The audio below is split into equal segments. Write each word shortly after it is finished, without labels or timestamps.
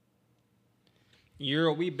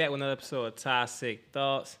We back with another episode of Toxic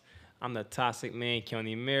Thoughts. I'm the Toxic Man,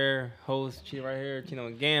 Keone Mirror, host, Chino right here, Chino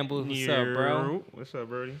Gamble. What's up, bro? What's up,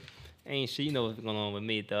 Brody? Ain't shit, you know what's going on with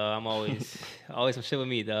me, dog. I'm always some shit with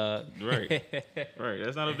me, dog. Right. Right.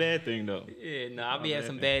 That's not a bad thing, though. Yeah, I be having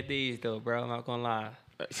some bad days, though, bro. I'm not gonna lie.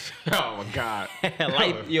 Oh, my God.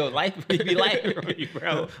 life be life,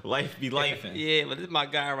 bro. Life be lifing. Yeah, but this is my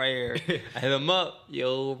guy right here. I hit him up.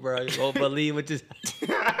 Yo, bro, you won't believe what just...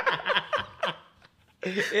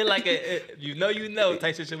 It's like you know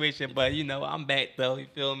type situation, but I'm back though. You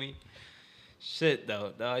feel me? Shit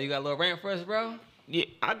though, dog. You got a little rant for us, bro? Yeah,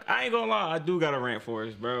 I ain't gonna lie. I do got a rant for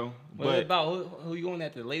us, bro. What is about? Who you going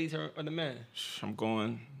at? The ladies or the men? I'm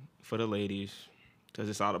going for the ladies because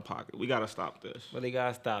it's out of pocket. We gotta stop this. Well, they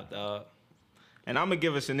gotta stop, dog. And I'm gonna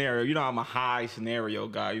give a scenario. You know, I'm a high scenario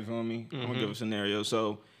guy. You feel me? I'm gonna give a scenario.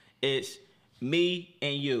 So it's me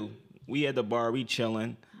and you. We at the bar. We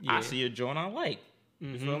chilling. Yeah. I see a joint I like.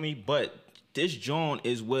 You feel me? But this joint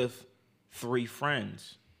is with 3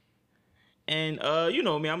 friends. And you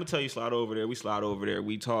know me, I'm gonna tell you slide over there. We slide over there,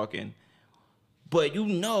 we talking. But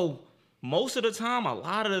most of the time, a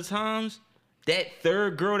lot of the times, that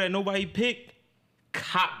third girl that nobody picked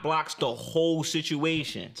cop blocks the whole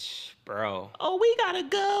situation. Bro. Oh, we gotta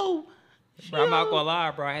go. Bro, I'm not gonna lie,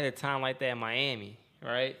 bro. I had a time like that in Miami,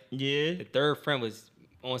 right? Yeah. The third friend was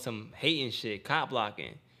on some hating shit, cop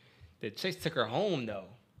blocking. The chicks took her home, though.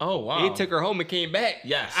 Oh, wow. They took her home and came back.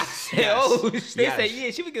 Yes. I said, oh, they said, yeah,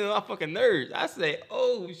 she was getting on my fucking nerves. I said,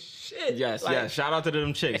 oh, shit. Yes, yes. Shout out to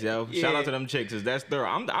them chicks, yo. Yeah. Shout out to them chicks. Cause that's thorough.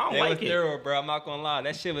 I don't like it. Thorough, bro. I'm not gonna lie.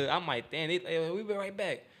 That shit was, I'm like, damn, we be right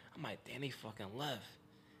back. I'm like, damn, they fucking left.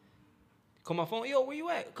 Call my phone, yo, where you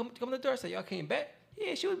at? Come to the door. I said, y'all came back?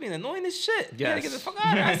 Yeah, she was being annoying as shit. You gotta get the fuck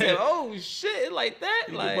out of here. I said, oh, shit, like that?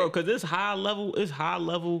 Like, bro, cause it's high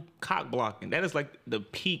level cock blocking. That is like the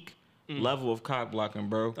peak level of cock blocking,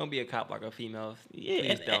 bro. Don't be a cock blocker, females. Yeah,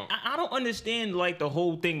 please don't. And I don't understand like the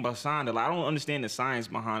whole thing behind it. Like, I don't understand the science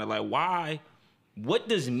behind it. Like, why? What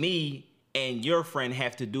does me and your friend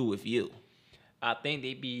have to do with you? I think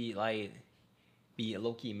they be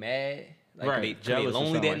low key mad, like right. they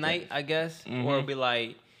lonely that night, I guess, or be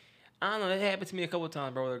like, I don't know. It happened to me a couple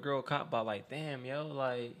times, bro. The girl cop block, like, damn, yo,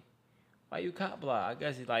 like, why you cop block? I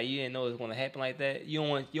guess it's like you didn't know it was gonna happen like that. You don't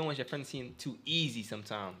want your friend to seem too easy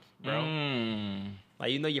sometimes, bro.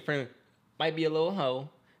 Like, your friend might be a little hoe.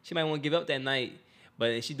 She might want to give up that night,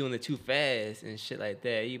 but if she doing it too fast and shit like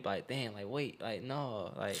that, you be like, damn, like, wait, like,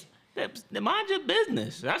 no, like. Mind your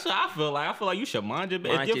business. That's what I feel like. I feel like you should mind your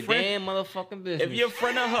business. Mind your damn motherfucking business. If your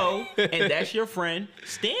friend a hoe and that's your friend,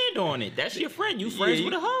 stand on it. That's your friend. You friends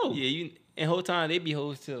with a hoe. Yeah, and whole time they be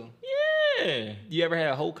hoes too. Yeah. You ever had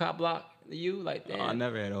a hoe cop block you like that? Oh, I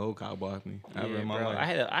never had a hoe cop block me. Ever in my bro.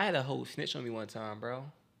 life. I had a hoe snitch on me one time, bro.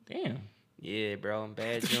 Damn. Yeah, bro. I'm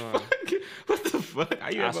bad John. What the fuck?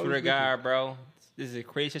 I swear to God, bro. This is a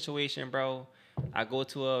crazy situation, bro. I go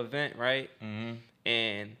to an event, right?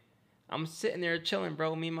 And I'm sitting there chilling,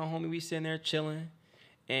 bro. Me and my homie, we sitting there chilling.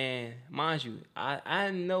 And mind you,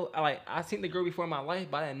 I know, like, I seen the girl before in my life,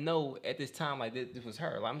 but I didn't know at this time, like, this was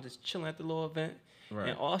her. Like, I'm just chilling at the little event. Right.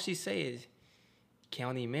 And all she say is,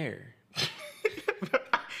 Keone Mirror.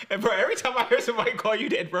 And, bro, every time I hear somebody call you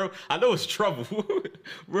that, bro, I know it's trouble.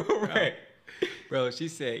 Bro, right. Bro, she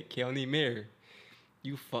said, Keone Mirror,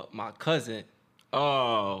 you fucked my cousin.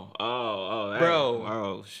 Bro.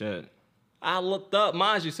 Oh, shit. I looked up,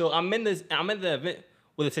 mind you. So I'm in the event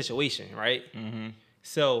with a situation, right?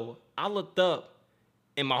 So I looked up,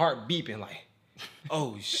 and my heart beeping like,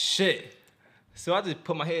 oh shit. So I just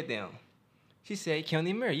put my head down. She said,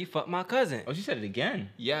 Keone Mirror, you fucked my cousin. Oh, she said it again.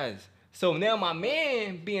 Yes. So now my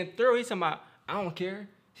man being thorough, he's talking about, I don't care.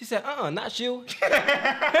 She said, not you.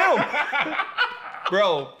 Him.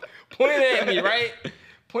 Bro, pointed at me, right?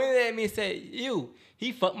 Pointed at me and said,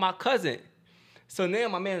 he fucked my cousin. So now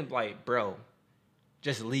my man's like, bro,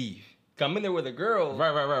 just leave. Cause I'm in there with a girl.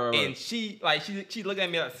 Right. And she looking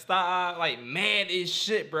at me like, stop, like, mad as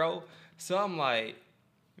shit, bro. So I'm like,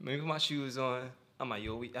 let me put my shoes on. I'm like,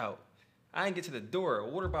 yo, we out. I didn't get to the door.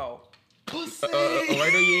 What about pussy?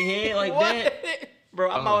 Right on your head like that?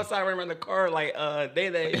 Bro, I'm outside running around the car like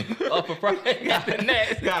Day up in front. Got the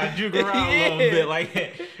next. Gotta juke around a little bit like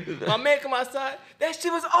that. My man come outside. That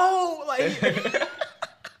shit was old. Like,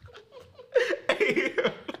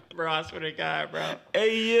 bro, I swear to God, bro.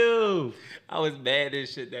 Hey, you. I was mad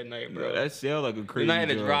as shit that night, bro. That sound like a crazy Then I had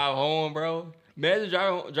to job. drive home, bro. Imagine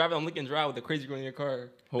driving on Lincoln Drive with a crazy girl in your car.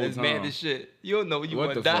 That's mad as shit. You don't know when you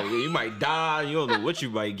want to die. Fuck? You might die. You don't know what you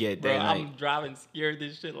might get that night. I'm driving scared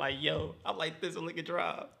as shit. Like, yo, I'm like this on Lincoln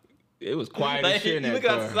Drive. It was quiet like, as shit in that you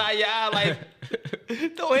car. look outside your eye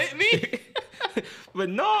like, don't hit me. But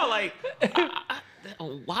no, like,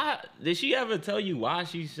 why did she ever tell you why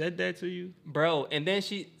she said that to you, bro? And then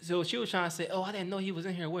she was trying to say, "Oh, I didn't know he was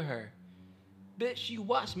in here with her." Bitch, you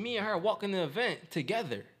watched me and her walk in the event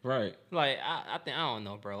together. right? Like, I don't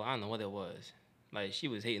know, bro. I don't know what it was. Like, she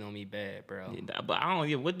was hating on me bad, bro. Yeah, but I don't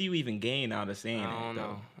get. What do you even gain out of saying that? I don't though?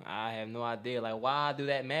 know. I have no idea. Like, why do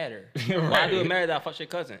that matter? Right. Why do it matter that I fucked your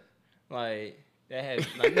cousin? Like, that had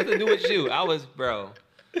like, nothing to do with you. I was, bro.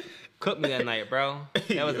 Cooked me that night, bro.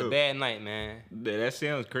 That was a bad night, man. That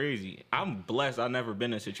sounds crazy. I'm blessed. I've never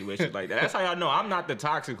been in a situation like that. That's how y'all know I'm not the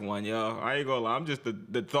toxic one, yo. I ain't gonna lie. I'm just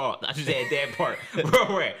the thought. I just had that part.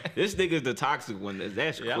 Bro, right. This nigga's the toxic one.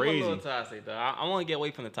 That's Yeah, crazy. I'm a little toxic, though. I want to get away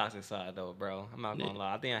from the toxic side, though, bro. I'm not gonna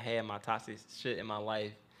lie. I think I had my toxic shit in my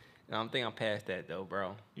life. And I think I'm past that, though,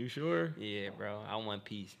 bro. You sure? Yeah, bro. I want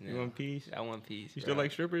peace now. You want peace? I want peace. You bro. still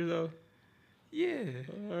like strippers, though? Yeah.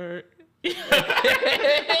 All right. I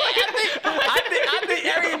think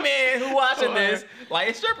every man who watching this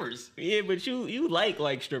like strippers. Yeah, but you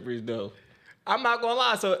like strippers, though. I'm not gonna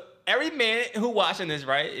lie. So every man who watching this,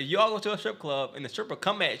 right? If y'all go to a strip club and the stripper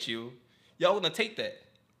come at you, y'all gonna take that.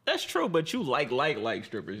 That's true, but you like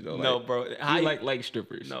strippers, though. No, like, bro. You like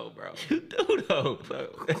strippers. No, bro. You do, though. No.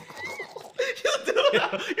 You do,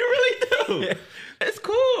 though. You really do. It's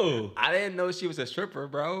cool. I didn't know she was a stripper,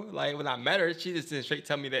 bro. Like, when I met her, she just didn't straight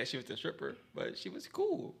tell me that she was a stripper. But she was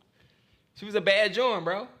cool. She was a bad joint,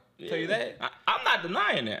 bro. Tell you that. I'm not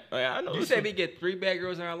denying that. Like, I know. You said we get 3 bad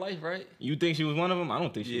girls in our life, right? You think she was one of them? I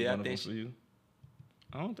don't think she was Yeah, I one of them think for you.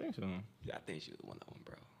 I don't think so. Yeah, I think she was one of them,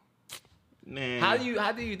 bro. Man. How do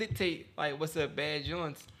you dictate, like, what's a bad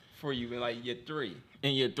joint for you in, like, your 3?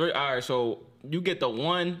 In your 3, all right, so you get the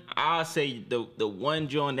one, I'll say the one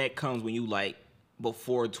joint that comes when you, like,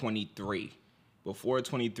 before 23. Before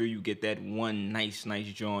 23, you get that one nice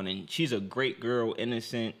joint, and she's a great girl,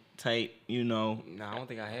 innocent type, you know. Nah, I don't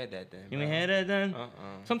think I had that then. You ain't had that then?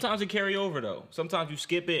 Sometimes it carry over, though. Sometimes you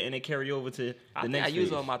skip it, and it carry over to the next I use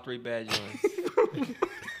phase. all my 3 bad joints.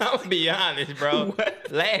 I'm gonna be honest, bro. What?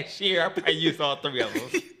 Last year, I probably used all 3 of them.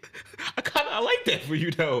 I like that for you,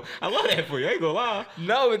 though. I love that for you. I ain't gonna lie.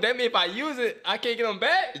 No, but that means if I use it, I can't get them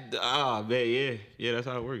back. Ah, man, yeah. Yeah, that's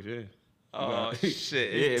how it works, yeah. Oh,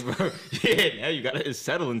 shit. Yeah, bro. Yeah, now you got it's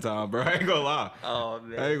settling time, bro. I ain't gonna lie. Oh,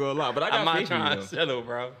 man. I ain't gonna lie. But I got I'm not faith in you, trying though. to settle,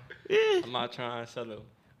 bro. Yeah. I'm not trying to settle.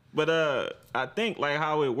 But I think like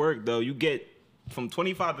how it worked though, you get from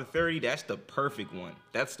 25 to 30, that's the perfect one.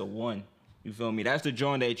 That's the one. You feel me? That's the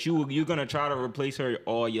joint that you're gonna try to replace her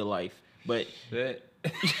all your life. But Shit.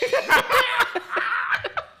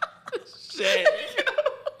 Shit.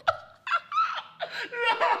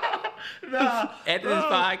 no. After this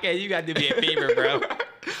podcast, you gotta do me a favor, bro.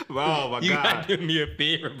 Oh my You god. gotta do me a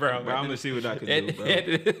favor, bro. Bro, I'm gonna see what I can do,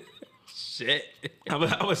 bro. Shit. I'm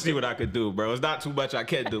gonna see what I could do, bro. It's not too much I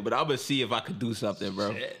can do, but I'm gonna see if I could do something,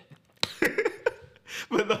 bro. Shit.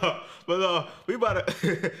 But no, we about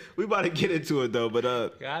to get into it though.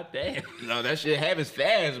 But God damn. no, that shit happens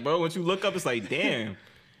fast, bro. Once you look up, it's like, damn.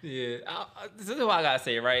 Yeah. This is what I gotta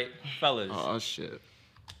say, right, fellas? Oh shit.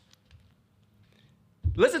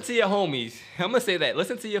 Listen to your homies. I'm gonna say that.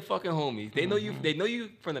 Listen to your fucking homies. They know you. They know you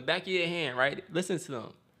from the back of your hand, right? Listen to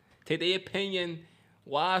them. Take their opinion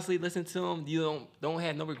wisely. Listen to them. You don't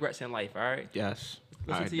have no regrets in life. All right. Yes.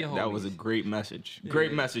 Listen to your homies. That was a great message.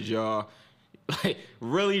 Great Yeah. message, y'all. Like,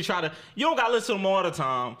 really try to. You don't gotta listen to them all the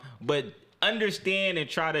time, but understand and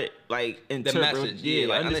try to like The interpret. message, yeah,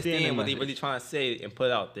 like understand the what they message. really trying to say and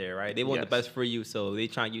put out there, right? They want Yes. the best for you, so they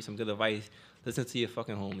trying to give you some good advice. Listen to your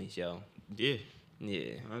fucking homies, yo. Yeah.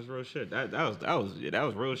 Yeah. That's real shit. That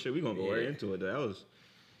was real shit. We gonna go right Yeah. into it.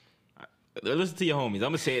 Listen to your homies. I'm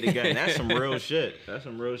gonna say it again. That's some real shit. That's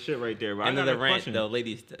some real shit right there. But And I got the a rant, question. though,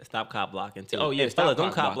 ladies, stop cop blocking too. Oh, yeah, And stop fellas,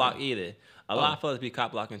 don't cop cop block blocking. either. A lot of fellas be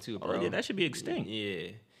cop blocking too, bro. Oh yeah, that should be extinct. Yeah.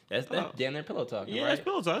 That's Oh. damn near pillow talking, Yeah, right? that's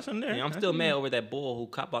pillow talk. That's in there. Yeah, I'm That's still in mad there. over that bull who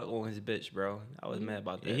cop blocked on his bitch, bro. I was mad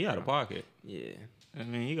about that. Yeah, he out bro. of pocket. Yeah. I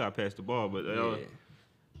mean, he got past the ball, but Yeah.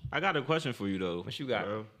 I got a question for you though. What you got?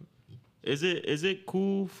 Bro. Is it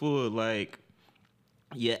cool for like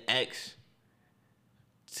your ex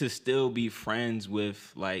to still be friends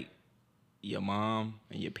with like your mom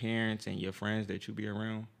and your parents and your friends that you be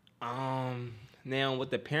around? Now with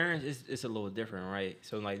the parents, it's a little different, right?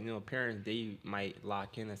 So like, you know, parents, they might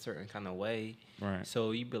lock in a certain kind of way. Right.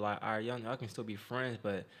 So you be like, all right, y'all can still be friends,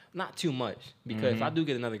 but not too much. Because if I do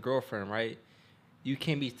get another girlfriend, right, you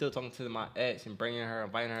can't be still talking to my ex and bringing her,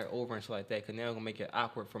 inviting her over and shit like that, because now it's gonna make it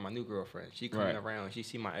awkward for my new girlfriend. She coming Right. around, she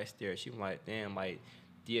see my ex there, she like, damn, like,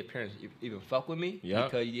 do your parents even fuck with me?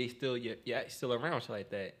 Yep. Because they still, your ex still around, shit like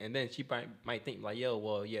that. And then she might think like, yo,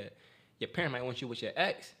 well, yeah, your parent might want you with your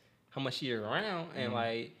ex, how much she is around, and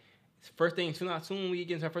like first thing soon we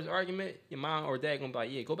get into our first argument, your mom or dad gonna be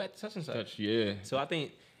like, yeah, go back to such and such. Yeah. So I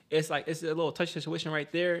think it's like it's a little touchy situation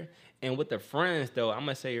right there. And with the friends though, I'm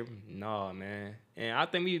gonna say no, man. And I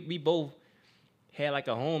think we both had like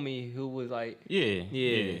a homie who was like and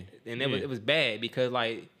it was bad because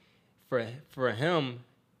like for him,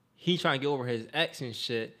 he trying to get over his ex and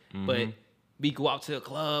shit, but we go out to the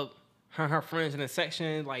club. Her friends in the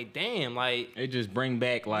section, like, damn, like... It just bring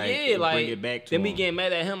back, like... Yeah, like... Bring it back to then him. we get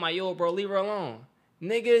mad at him, like, yo, bro, leave her alone.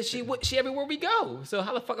 Nigga, she everywhere we go. So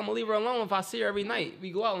how the fuck I'm gonna leave her alone if I see her every night?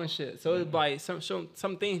 We go out and shit. So it's like,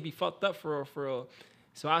 some things be fucked up for real.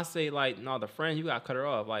 So I say, like, no, the friend, you gotta cut her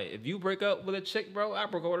off. Like, if you break up with a chick, bro, I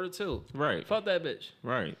broke up with her too. Right. Fuck that bitch.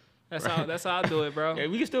 Right. That's how I do it, bro. Yeah,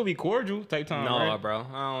 we can still be cordial type time, no, right? bro.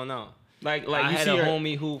 I don't know. Like I you had see a her...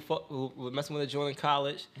 homie who was messing with a joint in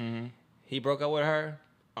college. He broke up with her,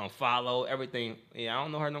 unfollow, everything. Yeah, I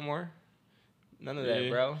don't know her no more. None of that,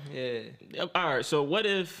 bro. Yeah. All right, so what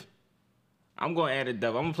if... I'm going to add a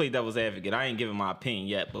devil. I'm going to play devil's advocate. I ain't giving my opinion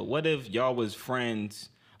yet, but what if y'all was friends...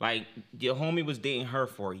 Like, your homie was dating her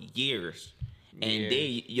for years, and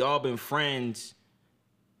y'all been friends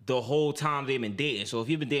the whole time they've been dating. So if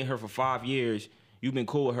you've been dating her for 5 years, you've been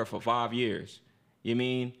cool with her for 5 years. You know what I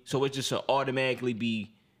mean? So it just should automatically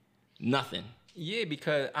be nothing. Yeah,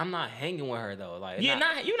 because I'm not hanging with her though. Like, you're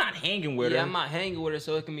not hanging with her. Yeah, I'm not hanging with her,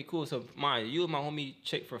 so it can be cool. So, you and my homie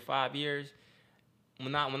chick for 5 years.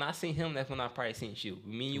 When I seen him, that's when I probably seen you.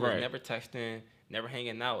 Me and you was never texting, never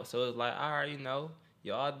hanging out. So it's like, all right,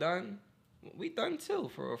 y'all done. We done too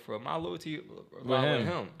for my loyalty with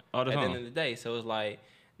him. At the end of the day, so it's like,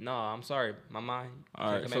 no, I'm sorry, mama.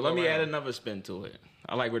 All right, so let me add another spin to it.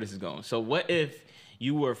 I like where this is going. So what if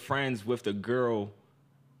you were friends with the girl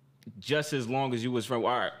just as long as you was friends?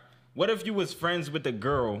 All right, what if you was friends with the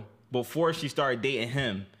girl before she started dating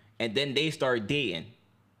him, and then they started dating?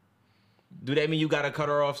 Do that mean you gotta cut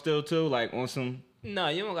her off still too, like on some? No,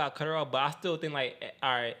 you don't gotta cut her off, but I still think like,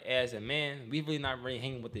 all right, as a man, we really not really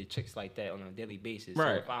hanging with the chicks like that on a daily basis.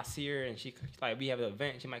 Right. So if I see her and she like we have an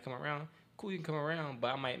event, she might come around. Cool, you can come around,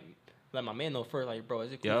 but I might let my man know first, like, bro,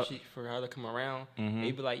 is it cool for her to come around? And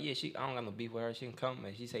he'd be like, yeah, I don't got no beef with her. She can come.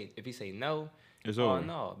 And if he say no, it's over.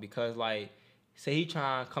 No, because like, say he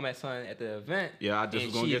trying to come at something at the event. Yeah, I just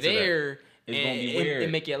was gonna get to there. That. It's gonna be weird. It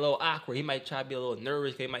make it a little awkward. He might try to be a little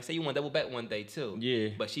nervous. He might say you want to double back one day too. Yeah.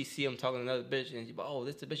 But she see him talking to another bitch, and she, oh,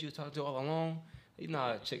 this the bitch you was talking to all along. You know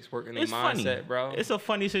how chicks work in their mindset, bro. It's a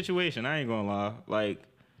funny situation. I ain't gonna lie. Like,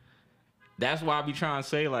 that's why I be trying to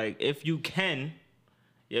say, like, if you can,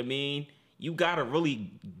 you know what I mean, you gotta really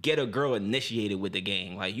get a girl initiated with the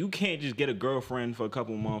gang. Like, you can't just get a girlfriend for a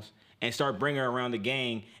couple months and start bringing her around the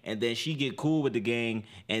gang, and then she get cool with the gang,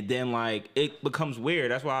 and then like it becomes weird.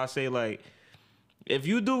 That's why I say, like, if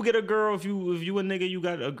you do get a girl, if you a nigga, you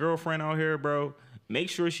got a girlfriend out here, bro, make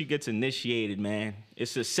sure she gets initiated, man.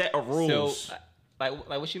 It's a set of rules. So, like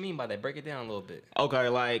what you mean by that? Break it down a little bit. Okay,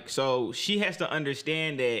 like, so she has to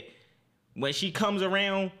understand that when she comes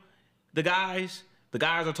around the guys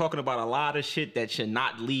are talking about a lot of shit that should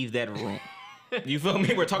not leave that room. You feel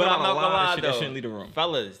me? We're talking about a lot of shit that shouldn't leave the room.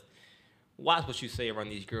 Fellas, watch what you say around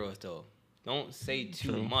these girls, though. Don't say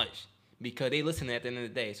too much because they listen at the end of the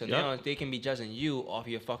day. So now they can be judging you off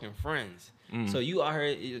your fucking friends. So you out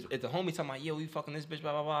here, if the homie talking about, yo, we fucking this bitch,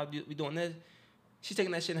 blah, blah, blah, we doing this. She's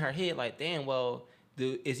taking that shit in her head like, damn, well,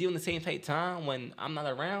 is he on the same type time when I'm not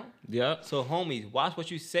around? Yep. So homies, watch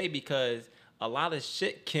what you say because a lot of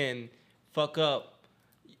shit can fuck up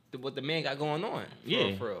what the man got going on.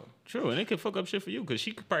 For real. True, and it could fuck up shit for you because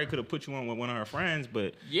she probably could have put you on with one of her friends,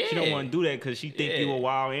 but she don't want to do that because she think you a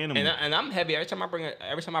wild animal. And I'm heavy every time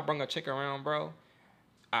I bring a chick around, bro.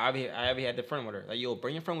 I ever had the friend with her. Like, yo,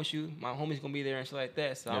 bring your friend with you. My homie's gonna be there and shit like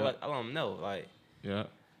that. So I let them know. Like,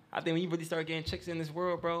 I think when you really start getting chicks in this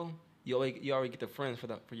world, bro, you already get the friends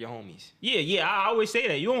for your homies. Yeah. I always say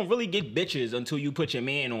that. You don't really get bitches until you put your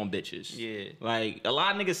man on bitches. Yeah. Like, a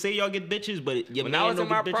lot of niggas say y'all get bitches, but your when man I was don't in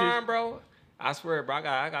my get bitches. prime, bro, I swear, bro, I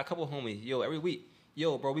got a couple homies. Yo, every week.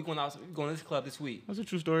 Yo, bro, we going to this club this week. That's a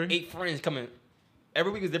true story. 8 friends coming.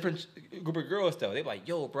 Every week is a different group of girls, though. They be like,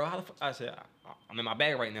 yo, bro, how the fuck? I said, I'm in my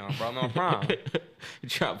bag right now, bro. I'm in my prime. You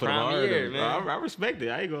try to put prime them year, hard, man. I respect it.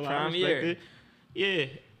 I ain't gonna lie. Prime I respect year.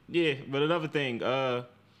 it. Yeah. But another thing,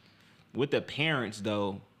 with the parents,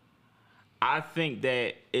 though, I think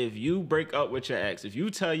that if you break up with your ex, if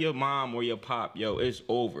you tell your mom or your pop, yo, it's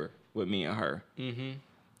over with me and her,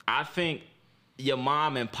 I think your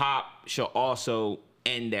mom and pop should also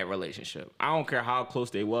end that relationship. I don't care how close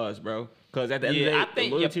they was, bro. Because at the end of the day, I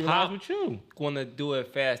think the loyalty your pop lies with you. gonna do it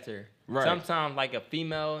faster. Right. Sometimes like the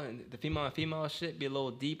female and female shit be a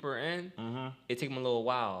little deeper in. Mm-hmm. It take them a little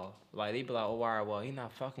while. Like they be like, oh, all right, well, he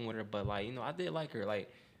not fucking with her, but like, you know, I did like her.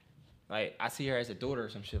 Like I see her as a daughter or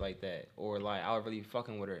some shit like that, or like I was really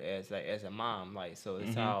fucking with her as a mom. Like so,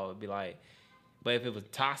 it's how it'd be like. But if it was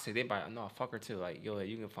toxic, they'd be like, no, fuck her too. Like, yo,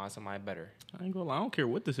 you can find somebody better. I ain't gonna lie. I don't care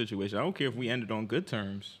what the situation. I don't care if we ended on good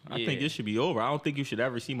terms. I think this should be over. I don't think you should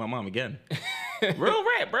ever see my mom again. Real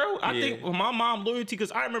rap, bro. I think with my mom loyalty,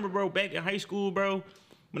 because I remember, bro, back in high school, bro,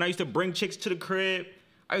 when I used to bring chicks to the crib,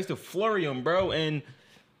 I used to flurry them, bro, and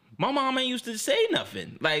my mom ain't used to say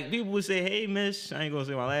nothing. Like, people would say, hey, miss, I ain't gonna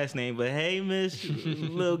say my last name, but hey, miss,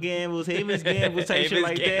 Lil Gambles, hey, Miss Gambles, type shit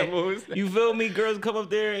like Gambles. That. You feel me? Girls come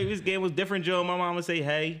up there, hey, Miss Gambles, different Joe, my mom would say,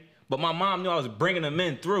 hey. But my mom knew I was bringing them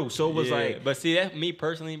in through, so it was like. But see, that me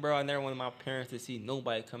personally, bro, I never wanted my parents to see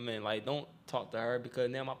nobody come in. Like, don't talk to her,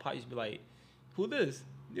 because now my pop used to be like, who this?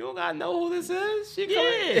 You don't gotta know who this is. She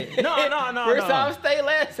coming. No. First time stay,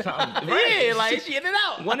 last time. Right. Yeah, like she in and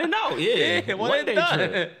out. One and out. Yeah. One and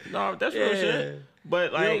done. No, that's real shit.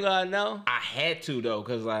 But like, you don't gotta know. I had to though,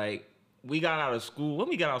 cause like we got out of school. When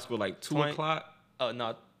we got out of school, like 2 o'clock. Oh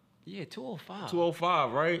no. Yeah, 2:05.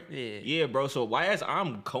 2:05, right? Yeah. Yeah, bro. So why as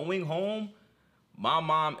I'm going home, my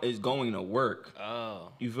mom is going to work.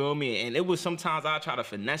 Oh. You feel me? And it was sometimes I try to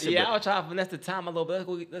finesse it. Yeah, I would try to finesse the time a little bit.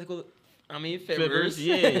 Let's go. I mean, Fibbers.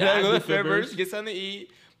 Yeah, I go to Fibbers, get something to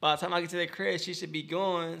eat. By the time I get to the crib, she should be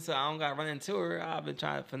going, so I don't got to run into her. I've been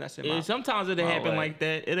trying to finesse it. Yeah, sometimes it'll happen like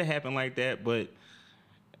that. It'll happen like that, but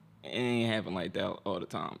it ain't happen like that all the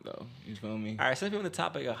time, though. You feel me? All right, so let's be on the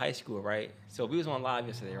topic of high school, right? So we was on live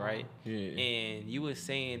yesterday, right? Yeah. And you was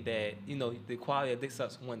saying that, you know, the quality of dick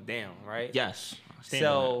sucks went down, right? Yes.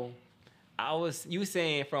 So you were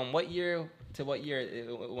saying from what year to what year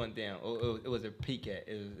it went down? It was a peak at?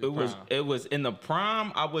 It was in the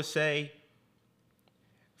prime, I would say,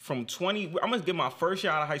 from 20, I'm gonna get my first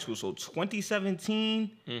year out of high school, so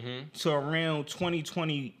 2017 to around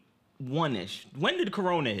 2021-ish. When did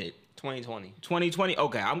Corona hit? 2020. 2020?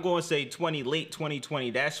 Okay, I'm gonna say late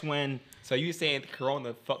 2020. That's when. So you saying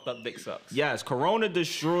Corona fucked up dick sucks? Yes, Corona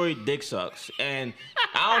destroyed dick sucks. And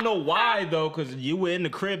I don't know why, though, because you were in the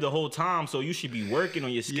crib the whole time, so you should be working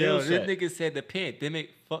on your skill set. This nigga said the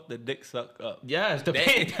pandemic fucked the dick suck up. Yes, the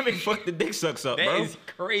pandemic fucked the dick sucks up, bro. That is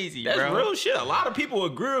crazy, bro. That's real shit. A lot of people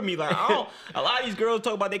agree with me. Like, a lot of these girls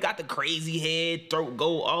talk about they got the crazy head, throat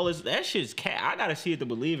gold, all this. That shit's cat. I gotta see it to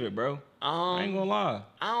believe it, bro. I ain't gonna lie.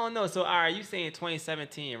 I don't know. So, all right, you saying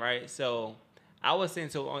 2017, right? So, I was saying,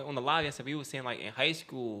 so on the live and stuff, we was saying, like, in high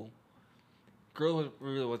school, girls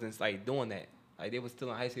really wasn't, like, doing that. Like, they was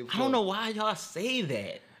still in high school. I don't know why y'all say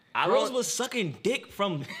that. Girls was sucking dick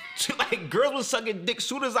girls was sucking dick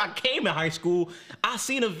soon as I came in high school. I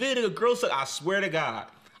seen a video of girls suck. I swear to God,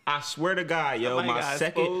 yo,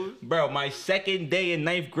 my second day in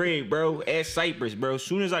 9th grade, bro, at Cypress, bro. As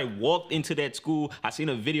soon as I walked into that school, I seen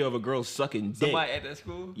a video of a girl sucking dick. Somebody at that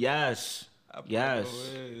school? Yes.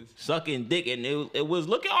 Sucking dick, and it was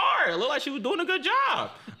looking hard. It looked like she was doing a good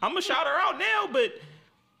job. I'm gonna shout her out now, but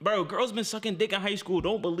bro, girls been sucking dick in high school.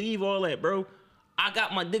 Don't believe all that, bro. I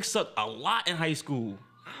got my dick sucked a lot in high school.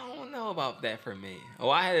 I don't know about that for me. Oh,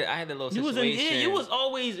 I had a little situation. You was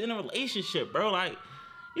always in a relationship, bro. Like,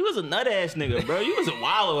 you was a nut ass nigga, bro. You was a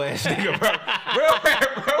wallow ass nigga, bro.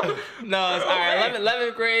 bro. No, it's all right.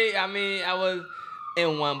 11th grade. I mean, I was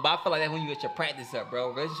in one, but I feel like that's when you get your practice up,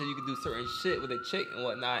 bro. Relationship, you can do certain shit with a chick and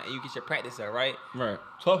whatnot, and you get your practice up, right? Right.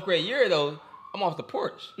 12th grade year though, I'm off the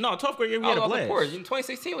porch. No, 12th grade year we had a blast.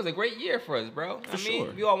 2016 was a great year for us, bro.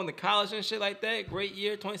 Sure. We all went to college and shit like that. Great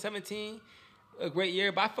year. 2017, a great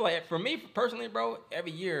year. But I feel like for me personally, bro,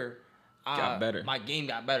 every year got better. My game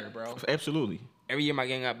got better, bro. Absolutely. Every year my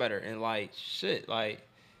game got better, and like shit, like.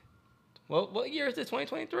 Well, what year is this?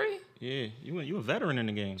 2023? Yeah, you a veteran in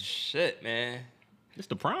the game. Shit, man. It's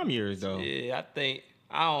the prime years though. Yeah, I think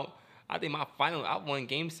my final. I won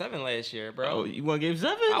Game 7 last year, bro. Oh, you won Game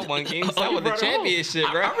 7? I won Game 7 with the championship,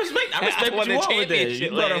 bro. I respect what you want with that.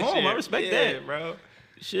 You brought it home. I respect that, bro.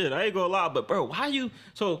 Shit, I ain't gonna lie, but bro,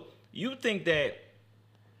 so you think that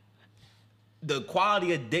the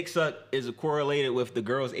quality of dick suck is correlated with the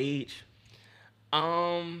girl's age?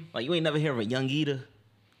 Like you ain't never hear of a young eater?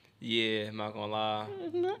 Yeah, I'm not gonna lie.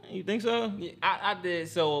 You think so? Yeah, I did.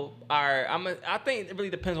 So, I think it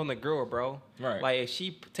really depends on the girl, bro. Right. Like, if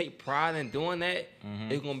she take pride in doing that,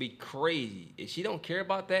 it's gonna be crazy. If she don't care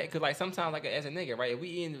about that, cause like sometimes, like as a nigga, right? If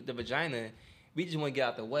we in the vagina, we just want to get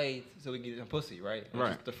out the way so we can get some pussy, right?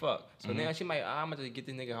 Right. Just the fuck. So now she might, I'm gonna just get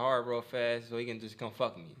this nigga hard real fast so he can just come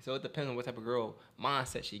fuck me. So it depends on what type of girl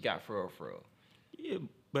mindset she got for real. Yeah,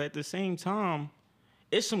 but at the same time,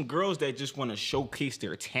 it's some girls that just want to showcase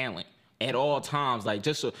their talent at all times. Like,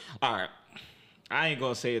 just so, all right, I ain't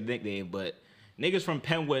gonna say a nickname, but niggas from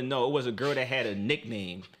Penwood know it was a girl that had a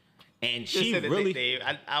nickname. And she really,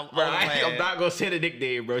 I'm not gonna say the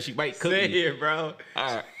nickname, bro. She might cook me. Say it, bro.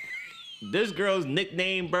 All right, this girl's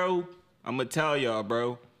nickname, bro. I'm gonna tell y'all,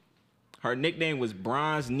 bro. Her nickname was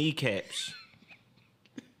Bronze Kneecaps.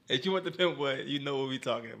 If you want to pimp what, you know what we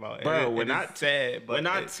talking about. Bro, when I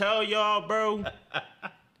tell y'all, bro,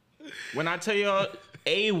 when I tell y'all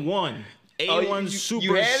A1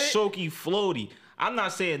 super soaky floaty. I'm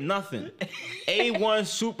not saying nothing. A1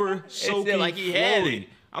 super soaky like he had floaty. it.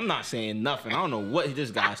 I'm not saying nothing. I don't know what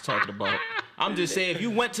this guy's talking about. I'm just saying if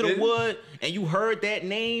you went to the wood and you heard that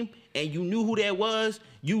name and you knew who that was,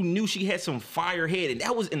 you knew she had some fire head, and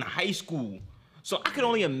that was in high school. So I could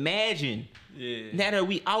only imagine. Yeah. Now that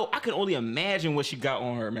we out, I can only imagine what she got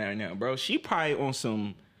on her right now, bro. She probably on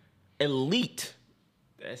some elite.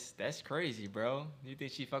 That's crazy, bro. You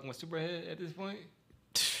think she fucking with Superhead at this point?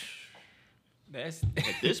 That's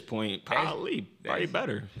at this point probably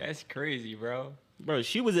better. That's crazy, bro. Bro,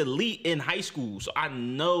 she was elite in high school, so I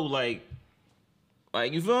know like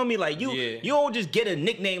you feel me? Like you don't just get a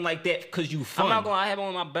nickname like that because you fun. I'm not gonna. I have one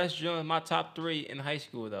of my best joints, my top 3 in high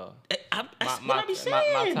school though. That's what I be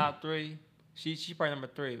saying. My top 3. She probably number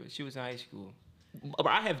 3, but she was in high school. But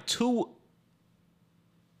I have 2.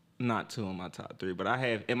 Not 2 in my top 3, but I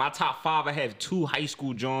have in my top 5. I have 2 high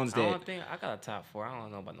school Johns that. I don't think I got a top 4. I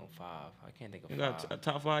don't know about no 5. I can't think of 5. You got a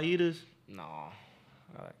top 5 eaters? No,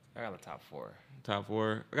 I got a top 4. Top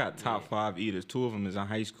 4. I got top 5 eaters. 2 of them is in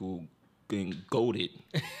high school, getting goated.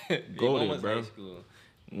 Goated, bro. High school.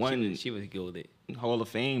 One she was goated. Hall of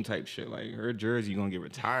Fame type shit. Like her jersey gonna get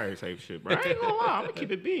retired type shit, bro. I ain't gonna lie. I'm gonna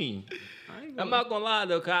keep it being. I'm not gonna lie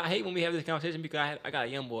though, cause I hate when we have this conversation because I got a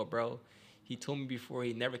young boy, bro. He told me before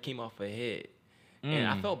he never came off a hit. And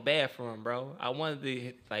I felt bad for him, bro. I wanted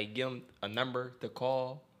to like give him a number to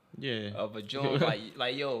call. Yeah. Of a joint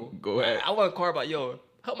like yo. Go ahead. I want to call about yo.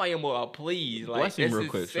 Help my young boy out, please. Like bless him real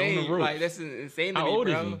quick. Show him the ropes. Like that's insane to How me, old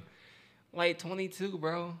bro. is he? Like 22,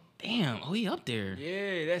 bro. Damn. Oh, he up there.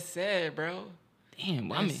 Yeah, that's sad, bro. Damn.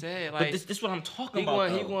 That's I mean, sad. Like, but this what I'm talking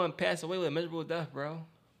about. He going to pass away with a miserable death, bro.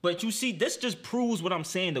 But you see, this just proves what I'm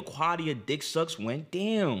saying. The quality of dick sucks went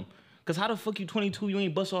down. Cause how the fuck you 22? You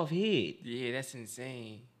ain't bust off head. Yeah, that's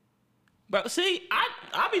insane. But see,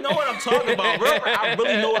 I be know what I'm talking about, bro. I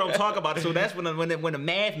really know what I'm talking about. So that's when the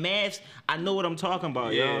maths, I know what I'm talking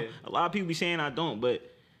about, y'all. A lot of people be saying I don't, but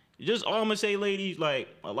just all I'm gonna say, ladies, like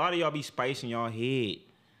a lot of y'all be spicing y'all head.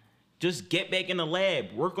 Just get back in the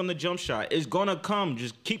lab, work on the jump shot. It's gonna come.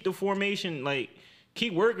 Just keep the formation, like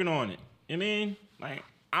keep working on it. You know what I mean? Like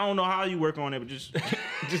I don't know how you work on it, but just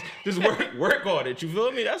work on it. You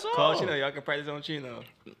feel me? That's all. Call Chino. Y'all can practice on Chino.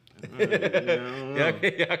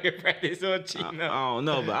 Y'all can practice on Chino. I don't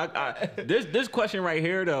know, but this question right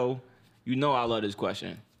here though, you know I love this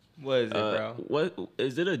question. What is it, bro? What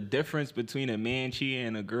is it a difference between a man cheating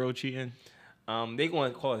and a girl cheating? They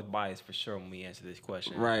going to call us biased for sure when we answer this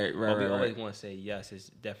question. Right. But we always want to say yes. It's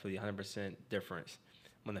definitely 100% difference.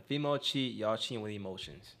 When a female cheat, y'all cheating with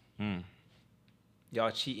emotions.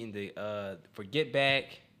 Y'all cheating for get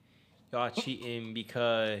back. Y'all cheating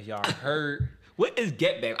because y'all hurt. What is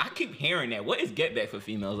get back? I keep hearing that. What is get back for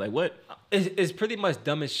females? Like what? It's pretty much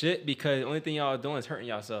dumb as shit because the only thing y'all doing is hurting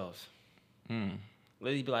yourselves.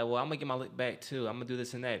 Ladies be like, well, I'm gonna get my lick back too. I'm gonna do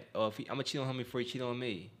this and that. Or I'm gonna cheat on him before he cheat on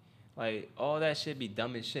me. Like all that shit be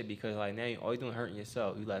dumb as shit because like now all you doing hurting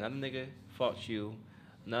yourself. You like another nigga fucked you,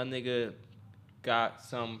 another nigga got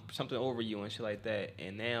something over you and shit like that.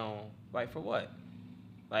 And now like for what?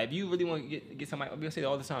 Like if you really want to get somebody, we say it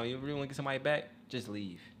all the time. You really want to get somebody back, just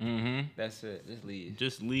leave. That's it. Just leave.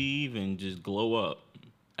 Just leave and just glow up.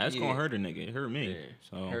 That's gonna hurt a nigga. It hurt me. Yeah.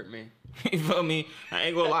 So Hurt me. You feel me? I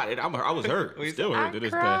ain't gonna lie. I was hurt. Still hurt to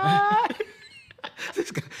this day.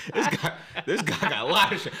 This guy got a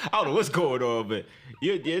lot of shit. I don't know what's going on, but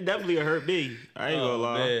you definitely hurt me. I ain't gonna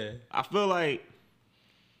lie. Man. I feel like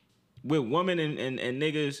with women and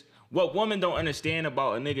niggas, what women don't understand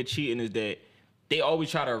about a nigga cheating is that they always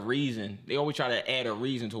try to reason. They always try to add a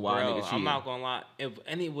reason to why a nigga cheating. I'm not gonna lie.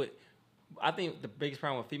 I think the biggest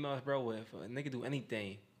problem with females, bro, if a nigga do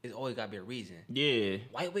anything, it's always gotta be a reason. Yeah.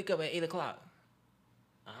 Why you wake up at 8:00?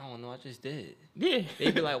 I don't know. I just did. Yeah. They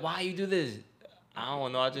be like, why you do this? I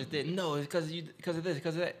don't know. I just did. No, it's because of this,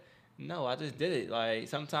 because of that. No, I just did it. Like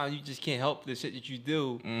sometimes you just can't help the shit that you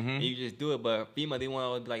do, and you just do it. But female, they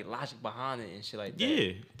want to like logic behind it and shit like that.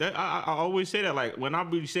 Yeah, I always say that. Like when I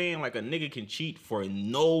be saying like a nigga can cheat for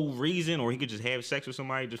no reason, or he could just have sex with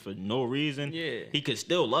somebody just for no reason. Yeah, he could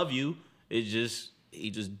still love you. It's just he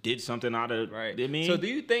just did something out of right. I mean, so do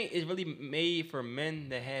you think it's really made for men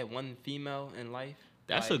that had one female in life?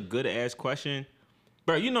 That's a good ass question,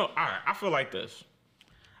 bro. You know, all right, I feel like this.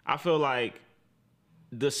 I feel like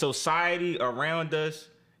the society around us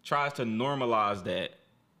tries to normalize that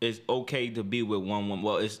it's okay to be with one woman.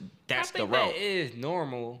 Well, that's the route. That is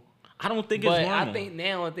normal. I don't think it's normal. I think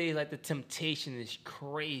nowadays, like, the temptation is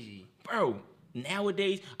crazy, bro.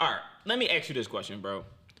 Nowadays, all right. Let me ask you this question, bro.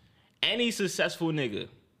 Any successful nigga,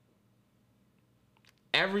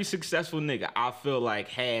 every successful nigga, I feel like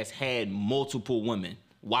has had multiple women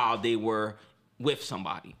while they were with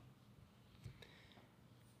somebody.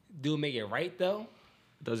 Do it make it right though?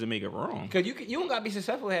 Doesn't make it wrong. Cause you don't gotta be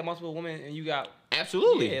successful to have multiple women, and you got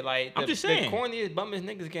absolutely. Yeah, like I'm just saying, the corniest, bummest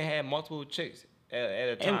niggas can have multiple chicks at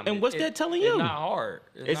a time. And what's that telling you? It's not hard.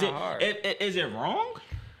 It's not hard. Is it wrong?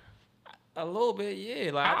 A little bit,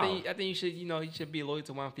 yeah. Like How? I think you should be loyal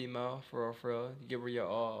to one female for real. Give her your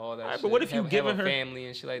all that. Right, shit. but what if you give her family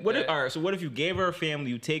and shit like that? All right, so what if you gave her a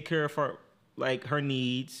family? You take care of her, like her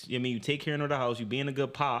needs. I mean, you take care of the house. You being a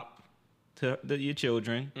good pop to your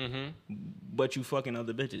children, but you fucking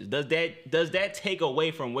other bitches. Does that take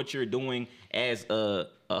away from what you're doing as a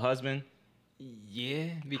husband? Yeah,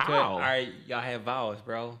 because How? all right, y'all have vows,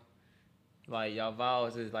 bro. Like, y'all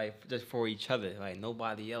vows is like just for each other. Like,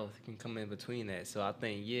 nobody else can come in between that. So I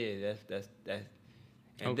think, yeah, that's.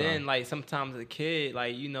 And then, like, sometimes as a kid,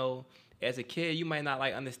 like, you know, as a kid, you might not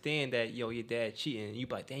like understand that, yo, your dad cheating. You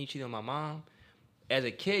be like, damn, you cheated on my mom. As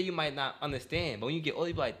a kid, you might not understand, but when you get older,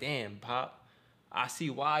 you be like, damn, pop, I see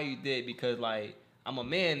why you did, because like I'm a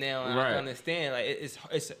man now and I can understand. Like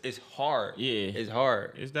it's hard. Yeah, it's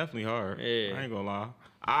hard. It's definitely hard. Yeah, I ain't gonna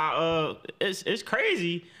lie. It's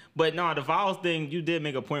crazy. But no, the vows thing, you did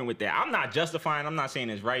make a point with that. I'm not justifying. I'm not saying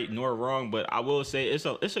it's right nor wrong, but I will say it's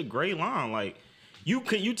a great line. Like, you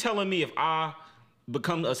telling me if I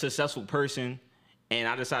become a successful person and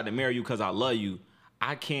I decide to marry you because I love you,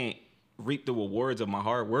 I can't reap the rewards of my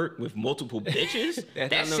hard work with multiple bitches?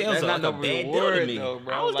 That sounds like a bad deal to me. Though,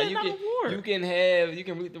 bro. How is like, that not a reward? You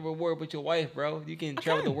can reap the reward with your wife, bro. You can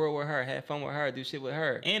travel the world with her, have fun with her, do shit with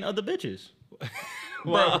her, and other bitches.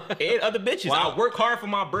 Wow. Bro, and other bitches. Wow. I work hard for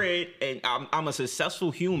my bread, and I'm a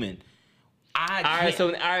successful human. All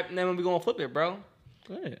right, now we're gonna flip it, bro.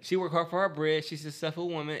 Go ahead. She worked hard for her bread. She's a successful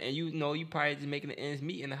woman, and you know you probably just making the ends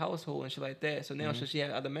meet in the household and shit like that. So now should she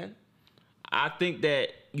have other men? I think that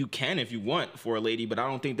you can if you want for a lady, but I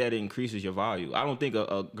don't think that it increases your value. I don't think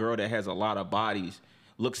a girl that has a lot of bodies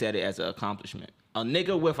looks at it as an accomplishment. A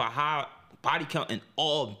nigga with a high body count and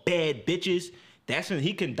all bad bitches, that's when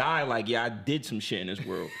he can die like, yeah, I did some shit in this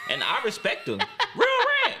world. And I respect him. Real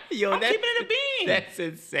rap. Yo, I'm keeping it a bean. That's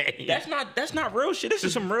insane. That's not real shit. This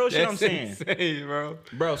is some real shit I'm saying. Insane, bro.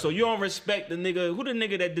 Bro, so you don't respect the nigga. Who the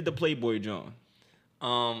nigga that did the Playboy John?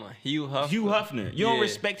 Hugh Hefner. Hugh Hefner. You don't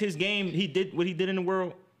respect his game. He did what he did in the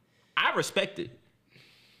world. I respect it.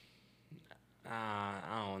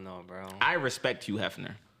 I don't know, bro. I respect Hugh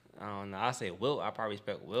Hefner. I don't know. I say Wilt. I probably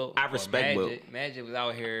respect Wilt. I respect Wilt. Magic was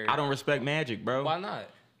out here. I don't respect Magic, bro. Why not?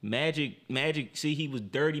 Magic. See, he was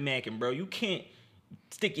dirty macking, bro. You can't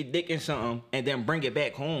stick your dick in something and then bring it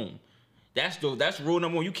back home. That's rule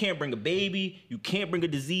number one. You can't bring a baby. You can't bring a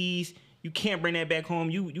disease. You can't bring that back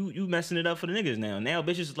home. You messing it up for the niggas now. Now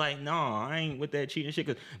bitches is like, nah, I ain't with that cheating shit.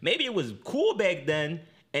 Cause maybe it was cool back then,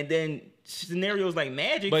 and then scenarios like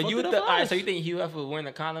Magic. But alright, so you think Hugh Hefner was wearing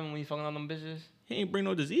a condom when he fucking on them bitches? He ain't bring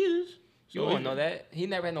no diseases. You don't know that. He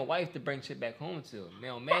never had no wife to bring shit back home to.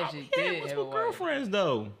 Now Magic did have a wife. Girlfriends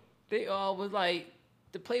though. They all was like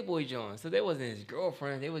the Playboy John, so they wasn't his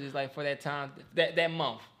girlfriend. They was just like for that time, that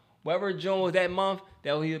month. Whatever John was that month,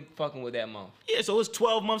 that was he fucking with that month. Yeah, so it's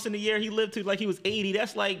 12 months in the year he lived to like he was 80.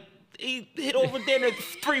 That's like he hit over there to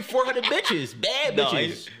 300-400 bitches, bad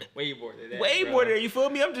bitches. Way more than that. Way more than that. You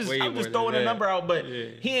feel me? I'm just throwing a number out, but yeah.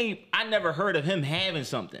 He ain't. I never heard of him having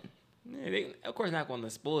something. Yeah, they of course not going to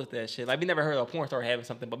expose that shit. Like we never heard of a porn star having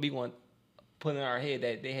something, but we want to put in our head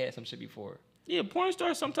that they had some shit before. Yeah, porn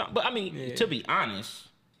stars sometimes. But I mean, to be honest.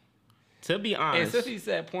 And since he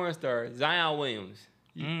said porn star, Zion Williams.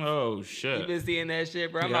 Oh shit! You been seeing that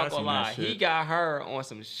shit, bro? I'm not gonna lie. He got her on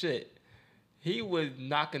some shit. He was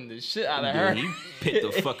knocking the shit out of her. He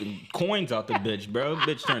picked the fucking coins out the bitch, bro.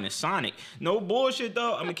 Bitch turning Sonic. No bullshit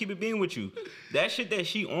though. I'm gonna keep it being with you. That shit that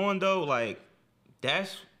she on though, like that.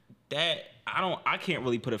 I can't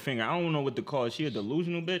really put a finger. I don't know what to call it. She a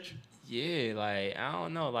delusional bitch. Yeah, like I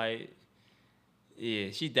don't know, like yeah,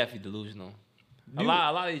 she's definitely delusional. A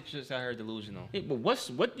lot of these chicks out here delusional. Yeah, but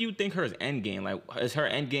what do you think her end game? Like, is her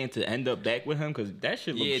end game to end up back with him? Because that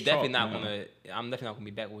shit looks definitely not gonna. I'm definitely not gonna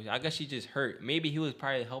be back with you. I guess she just hurt. Maybe he was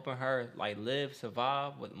probably helping her like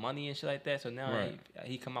survive with money and shit like that. So now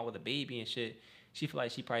he come out with a baby and shit. She feel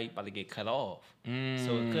like she probably about to get cut off. So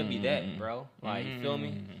it could be that, bro. Like, you feel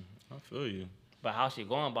me? I feel you. But how she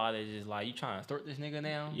going about it is just like, you trying to start this nigga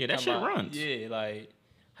now? Yeah, that shit runs. Yeah, like,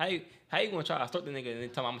 how you gonna try to start the nigga and then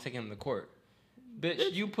tell him I'm gonna take him to court?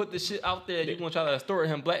 Bitch, you put the shit out there, you gonna try to extort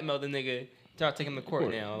him, blackmail the nigga, try to take him to court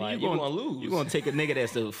now. Like, you gonna lose. You gonna take a nigga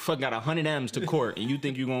that's the fuck got 100 M's to court and you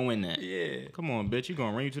think you gonna win that? Yeah. Come on, bitch, you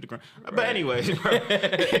gonna run you to the ground. Right. But anyways,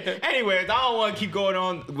 I don't want to keep going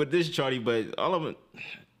on with this shorty, but all of it,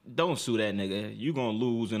 don't sue that nigga. You gonna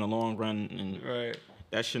lose in the long run, and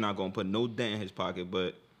that shit not gonna put no dent in his pocket.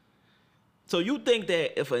 But so you think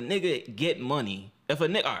that if a nigga get money, if a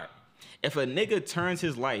nigga turns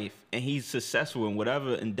his life and he's successful in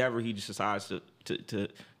whatever endeavor he just decides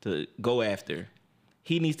to go after,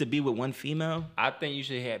 he needs to be with one female? I think you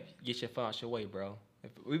should get your fun out your way, bro.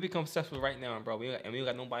 If we become successful right now, bro, we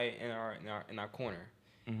got nobody in our corner,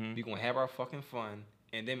 we gonna have our fucking fun.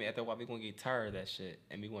 And then after a while, we gonna get tired of that shit,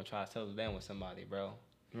 and we gonna try to settle down with somebody, bro.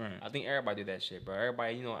 Right. I think everybody do that shit, bro.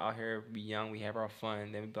 Everybody, out here, be young, we have our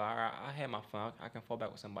fun. Then we be like, all right, I had my fun. I can fall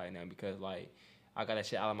back with somebody now because, like, I got that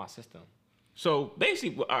shit out of my system. So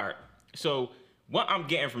basically, all right. So what I'm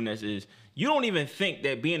getting from this is you don't even think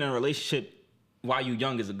that being in a relationship while you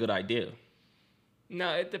young is a good idea. No,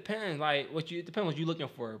 it depends. Like, it depends what you looking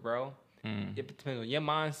for, bro. It depends on your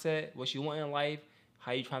mindset, what you want in life.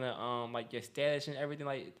 How you trying to like your status and everything,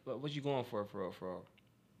 like what you going for real?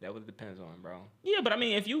 That what it depends on, bro. Yeah, but I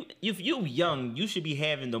mean, if you young, you should be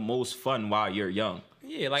having the most fun while you're young.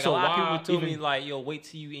 Yeah, like so a lot of people told me like, yo, wait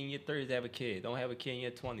till you in your 30s to have a kid. Don't have a kid in your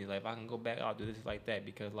 20s. Like if I can go back, I'll do this like that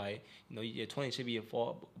because like your 20s should be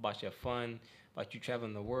about your fun, about you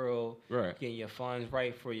traveling the world, right? Getting your funds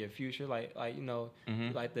right for your future, like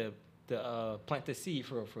like the plant the seed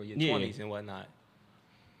for your 20s and whatnot.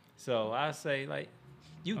 So I say like.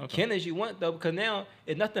 You can as you want though, because now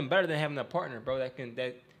it's nothing better than having a partner, bro,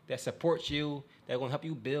 that supports you, that gonna help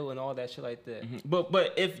you build and all that shit like that.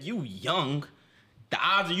 But if you young, the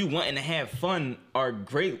odds of you wanting to have fun are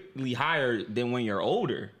greatly higher than when you're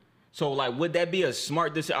older. So like, would that be a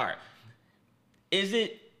smart decision? All right, is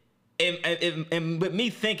it? And with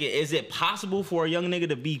me thinking, is it possible for a young nigga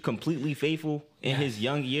to be completely faithful in his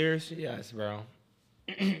young years? Yes, bro.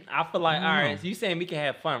 I feel like all right, so you saying we can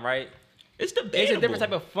have fun, right? It's debatable. It's a different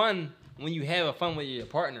type of fun when you have a fun with your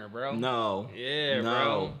partner, bro. No. Yeah,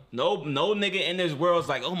 bro. No nigga in this world is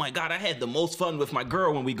like, oh my God, I had the most fun with my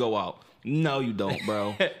girl when we go out. No, you don't,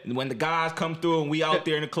 bro. When the guys come through and we out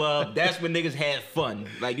there in the club, that's when niggas have fun.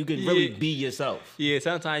 Like, you can really be yourself. Yeah,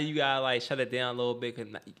 sometimes you gotta, like, shut it down a little bit, cause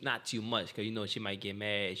not too much, because, she might get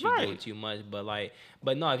mad if you do it too much. But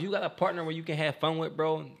no, if you got a partner where you can have fun with,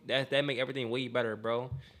 bro, that make everything way better, bro.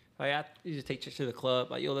 Like, you just take chicks to the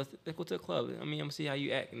club. Like, yo, let's go to the club. I mean, I'm gonna see how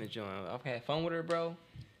you act in the joint. I've had fun with her, bro.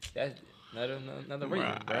 That's another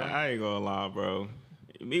reason, bro. I ain't gonna lie, bro.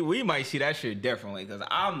 We might see that shit differently, because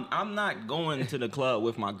I'm not going to the club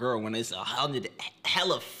with my girl when it's 100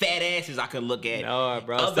 hella fat asses I can look at. No,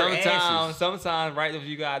 bro. Sometimes, right, what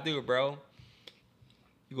you gotta do, bro.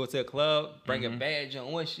 You go to the club, bring a badge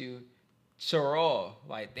on with you, show her off.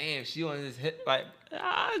 Like, damn, she on this hit. Like,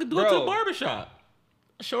 I could do it to the barbershop.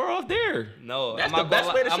 Show her off there. No, that's the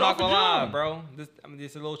best way to show off a lie, bro.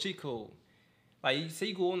 This a little cheat code. Like, you say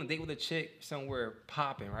you go on a date with a chick somewhere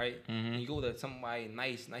popping, right? And you go to somebody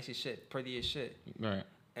nice as shit, pretty as shit. Right.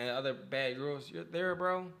 And the other bad girls, you're there,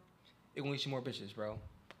 bro. It gonna get you more bitches, bro.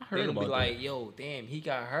 I heard about that. They gonna be like, yo, damn, he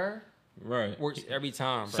got her. Right. Works every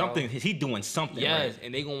time, bro. He doing something. Yes, right.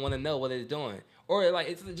 And they gonna want to know what it's doing. Or like,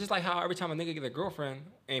 it's just like how every time a nigga get a girlfriend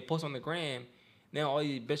and post on the gram, now all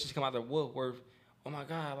these bitches come out the woodwork. Oh my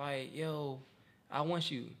God, like, yo, I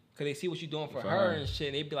want you. Cause they see what you doing for her and shit.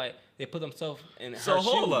 And they be like, they put themselves in her shoes. So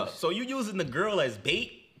hold up. So you using the girl as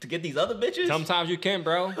bait to get these other bitches? Sometimes you can,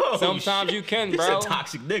 bro. Sometimes you can, bro. You're a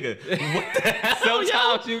toxic nigga. What the hell?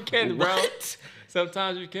 Sometimes you can, bro. What?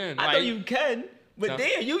 Sometimes you can. I know you can. But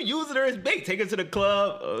damn, you using her as bait. Take her to the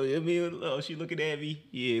club. She looking at me.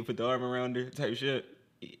 Yeah, put the arm around her type shit.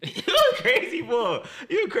 You a crazy boy.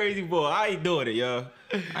 You a crazy boy. I ain't doing it, yo.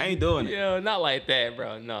 I ain't doing it. Yo, not like that,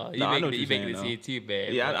 bro. No, you making it seem too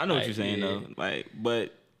bad. Yeah, bro. I know what you're saying though. Like,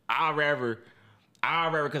 but I'd rather,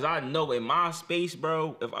 because I know in my space,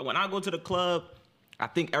 bro. When I go to the club, I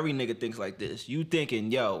think every nigga thinks like this. You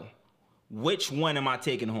thinking, yo, which one am I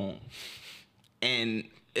taking home? And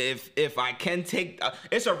if I can take,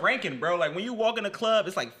 it's a ranking, bro. Like when you walk in a club,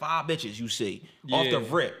 it's like 5 bitches you see off the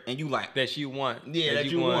rip, and you like that you want, that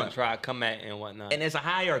you want to try to come at and whatnot. And there's a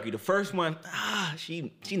hierarchy. The first one,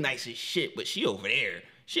 she nice as shit, but she over there.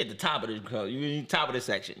 She at the top of the club. You in the top of the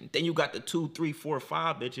section. Then you got the 2, 3, 4,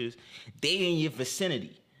 5 bitches. They in your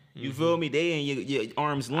vicinity. You feel me? They in your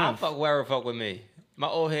arm's length. I fuck whoever fuck with me. My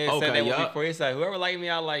old head said that before. He said, "Whoever like me,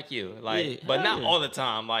 I like you." Like, but not all the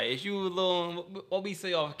time. Like, if you a little, what we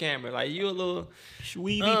say off camera, like you a little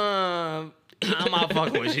Shweeby. I'm not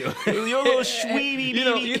fucking with you. You're a little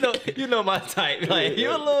shweeby. You know my type. Like you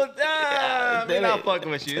a little. I'm not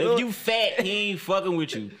fucking with you. If you fat, he ain't fucking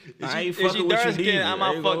with you. I ain't fucking with you. Dark skin, I'm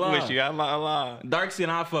not fucking with you. I'm not lying. Dark skin,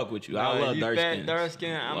 I fuck with you. I love dark skin. Dark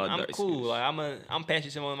skin, I'm cool. Like I'm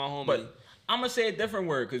patching someone with my homie. But I'm gonna say a different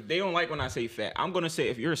word because they don't like when I say fat. I'm gonna say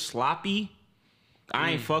if you're sloppy,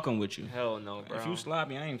 I ain't fucking with you. Hell no, bro. If you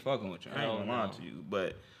sloppy, I ain't fucking with you. I ain't gonna lie to you,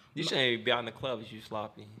 but. You shouldn't even be out in the club if you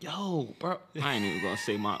sloppy. Yo, bro. I ain't even gonna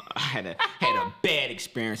say I had a bad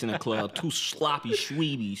experience in the club. 2 sloppy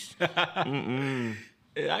shweebies.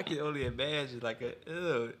 I can only imagine like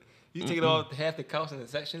you take it off half the couch in the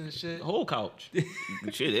section and shit. The whole couch.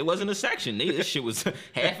 Shit, it wasn't a section. This shit was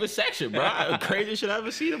half a section, bro. Craziest shit I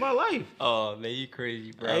ever seen in my life. Oh man, you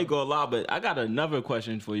crazy, bro. I ain't gonna lie, but I got another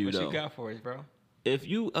question for you though. What you got for us, bro? If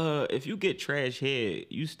you get trash head,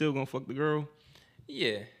 you still gonna fuck the girl?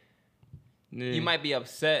 Yeah. You might be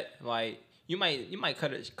upset, like you might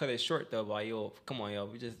cut it short though. Like yo, come on, yo,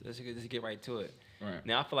 let's just get right to it. Right.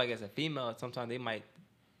 Now I feel like as a female, sometimes they might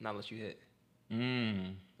not let you hit.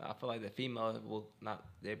 I feel like the female will not.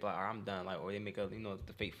 They be like, all right, I'm done. Like, or they make a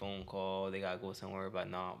the fake phone call. They gotta go somewhere. But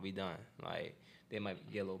nah, we done. Like they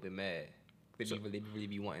might get a little bit mad. They really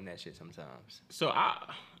be wanting that shit sometimes. So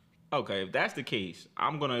okay, if that's the case,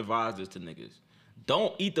 I'm gonna advise this to niggas: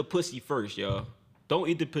 don't eat the pussy first, y'all. Don't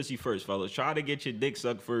eat the pussy first, fellas. Try to get your dick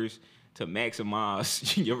sucked first to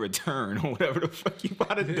maximize your return or whatever the fuck you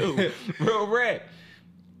about to do. Real rap.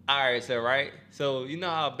 All right, so you know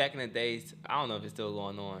how back in the days, I don't know if it's still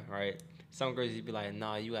going on, right? Some girls would be like,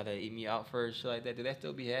 nah, you gotta eat me out first, shit like that. Do that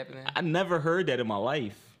still be happening? I never heard that in my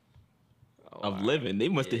life of living. They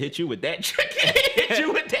must have hit you with that trick. Hit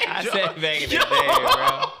you with that I said back in the day,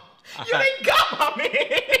 bro. You ain't got my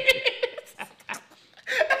man.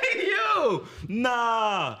 Yo,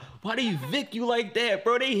 nah. Why do you Vic you like that,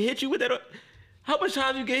 bro? They hit you with that. How much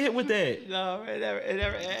time you get hit with that? No, it never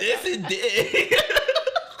happened. Yes, it did.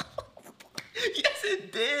 Yes,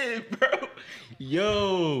 it did, bro.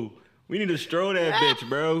 Yo, we need to stroll that bitch,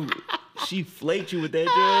 bro. She flaked you with that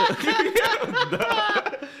jug.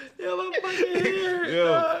 Yo, my fucking hair.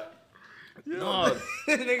 Yo. No,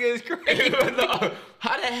 this nigga is crazy. No.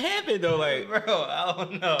 How that happen though? Like, bro, I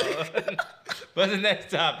don't know. What's the next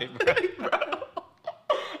topic, bro?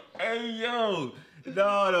 Hey, yo.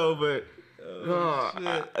 No, but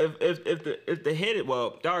if the head,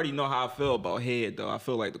 well, I already know how I feel about head though. I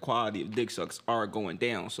feel like the quality of dick sucks are going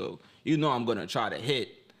down, so you know I'm gonna try to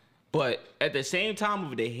hit. But at the same time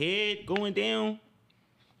of the head going down,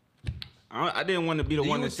 I didn't want to be the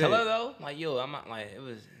one to say. Tell her though, like yo, I'm not like it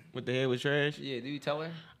was. With the head was trash? Yeah, do you tell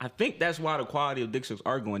her? I think that's why the quality of dick sucks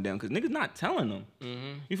are going down, because niggas not telling them.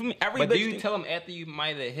 You feel me? But do you tell them after you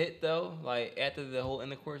might have hit, though? Like, after the whole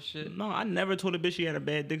intercourse shit? No, I never told a bitch she had a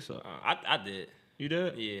bad dick suck. I did. You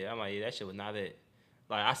did? Yeah, I'm like, yeah, that shit was not it.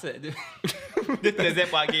 Like, I said, this is the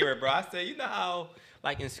example I gave her, bro. I said, you know how,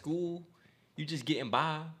 like, in school, you just getting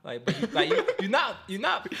by? Like, but you're not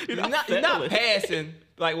passing,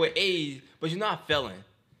 like, with A's, but you're not failing.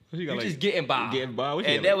 You just getting by. Getting by?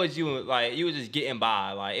 And that was you, like, you were just getting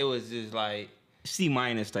by. Like, it was just, like... C-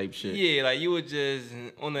 type shit. Yeah, like, you were just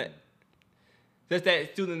on the... Just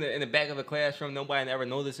that student in the back of the classroom, nobody ever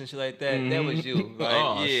noticed and shit like that. That was you. Like,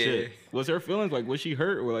 oh, yeah. shit. Was her feelings, like, was she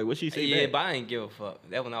hurt? Or, like, was she say Yeah, back? but I didn't give a fuck.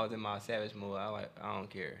 That when I was in my savage mode, I don't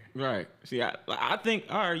care. Right. See, I think,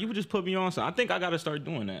 all right, you would just put me on something. I think I got to start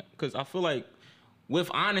doing that. Because I feel like,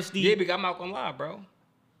 with honesty... Yeah, because I'm not going to lie, bro.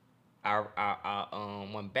 I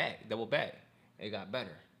went back, double back. It got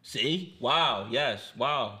better. See? Wow. Yes.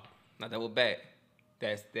 Wow. Not double back.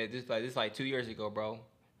 This like 2 years ago, bro.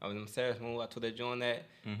 I was in Sarah's move. I told her to join that.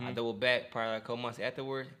 I double back probably like a couple months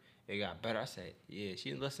afterwards. It got better. I said, yeah, she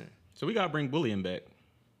didn't listen. So we gotta bring bullying back.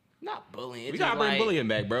 Not bullying. We gotta bring bullying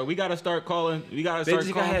back, bro. We gotta start calling. We gotta start.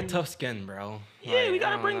 Bitch, I had tough skin, bro. Yeah, like, we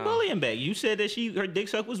gotta bring bullying back. You said that her dick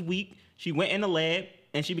suck was weak. She went in the lab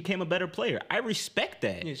and she became a better player. I respect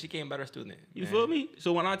that. Yeah, she became a better student. You feel me?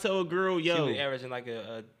 So when I tell a girl, yo, she was averaging like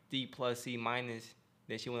a D+, C-,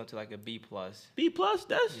 then she went up to like a B+. B+,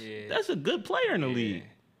 that's a good player in the league.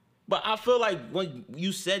 But I feel like when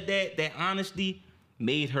you said that honesty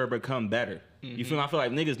made her become better. You feel me? I feel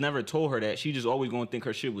like niggas never told her that. She just always gonna think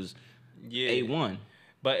her shit was A1.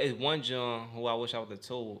 But it's one John who I wish I would have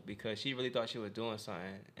told because she really thought she was doing something,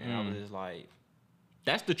 and I was just like,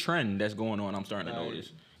 that's the trend that's going on. I'm starting to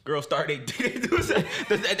notice. Girls start they do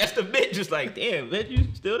that's the bitch. Just like, damn, bitch, you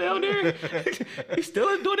still down there? You still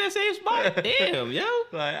doing that same spot? Damn, yo.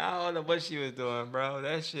 Like, I don't know what she was doing, bro.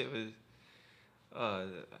 That shit was.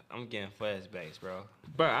 I'm getting flashbacks, bro.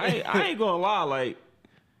 But I ain't gonna lie, like,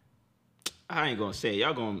 I ain't gonna say it.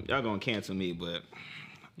 Y'all gonna cancel me, but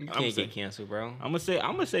you can't get canceled, bro. I'm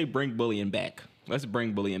gonna say bring bullying back. Let's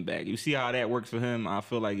bring bullying back. You see how that works for him? I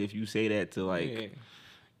feel like if you say that to like,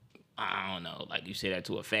 I don't know, like you say that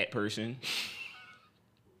to a fat person,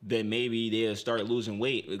 then maybe they'll start losing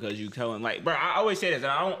weight because you tell them like, bro. I always say this,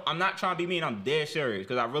 and I'm not trying to be mean. I'm dead serious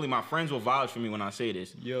because my friends will vouch for me when I say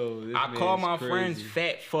this. Yo, I call my friends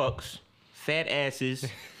fat fucks, fat asses.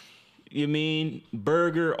 You mean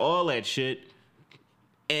burger, all that shit,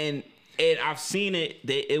 and I've seen it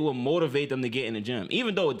that it will motivate them to get in the gym,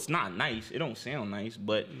 even though it's not nice. It don't sound nice,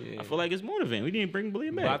 but I feel like it's motivating. We didn't bring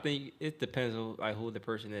bullying back. But I think it depends on like who the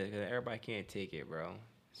person is, because everybody can't take it, bro.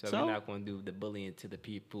 So we're not going to do the bullying to the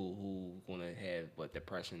people who going to have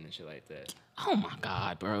depression and shit like that. Oh my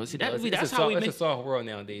God, bro! See that's it's how it's a soft world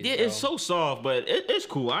nowadays. Yeah, bro. It's so soft, but it's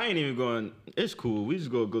cool. I ain't even going. It's cool. We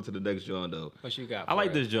just go to the next John though. What you got? I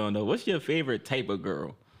like this John though. What's your favorite type of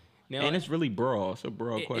girl? Now, and it's really broad. It's a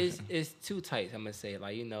broad question. It's two types. I'm gonna say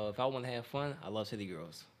like if I want to have fun, I love city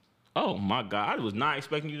girls. Oh my God, I was not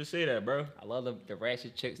expecting you to say that, bro. I love the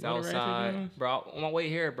ratchet chicks outside, bro. On my way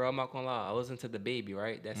here, bro, I'm not gonna lie. I listened to the Baby,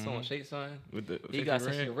 right? That song, Shake Son. He got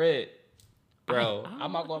Sexy Red, bro.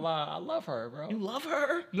 I'm not gonna lie. I love her, bro. You love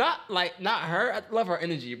her? Not her. I love her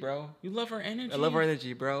energy, bro. You love her energy? I love her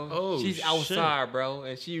energy, bro. Oh, she's outside, bro,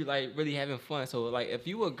 and she like really having fun. So like, if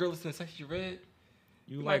you a girl listening to Sexy Red.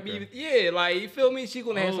 You like her? Like you feel me? She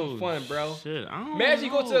gonna have some fun, bro. Shit, I don't Imagine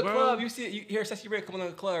know, you go to a bro. club, you hear Sexy Red coming to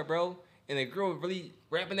the club, bro, and the girl really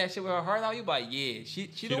rapping that shit with her heart out. You like, yeah, she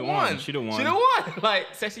the one. She the one. She the one. Like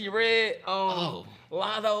Sexy Red,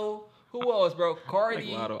 Lotto. Who else, bro? Cardi.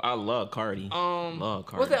 Like Lotto. I love Cardi. Love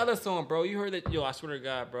Cardi. What's that other song, bro? You heard that? Yo, I swear to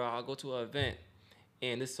God, bro. I'll go to an event,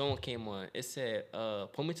 and this song came on. It said,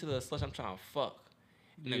 "Pull me to the slush. I'm trying to fuck."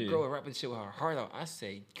 And the girl rapping shit with her heart out. I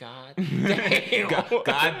say, God damn. God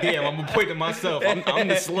damn, I'm gonna point to myself. I'm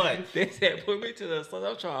the slut. They said, put me to the slut.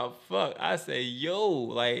 I'm trying to fuck. I say, yo,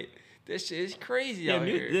 like, this shit is crazy out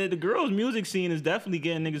here. The girls' music scene is definitely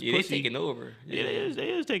getting niggas pussy. They taking over. Yeah, it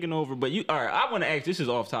is taking over. But all right, I want to ask, this is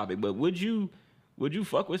off topic, but would you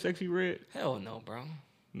fuck with Sexy Red? Hell no, bro.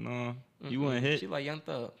 No. You wouldn't hit? She like Young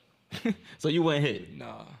Thug. So you wouldn't hit?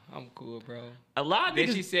 Nah, I'm cool, bro. A lot of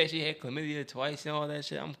niggas. She said she had chlamydia twice and all that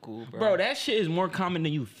shit. I'm cool, bro. Bro, that shit is more common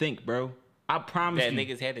than you think, bro. I promise that you.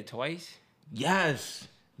 Niggas had it twice? Yes,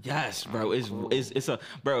 bro. It's a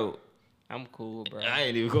bro. I'm cool, bro. I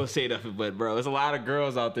ain't even gonna say nothing, but bro, there's a lot of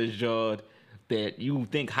girls out this job that you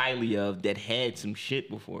think highly of that had some shit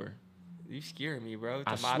before. You scared me, bro.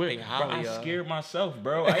 I swear, I scared myself,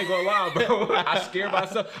 bro. I ain't gonna lie, bro. I scared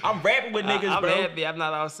myself. I'm rapping with niggas, bro. I'm happy I'm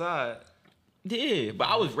not outside. Yeah, but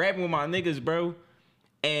I was rapping with my niggas, bro.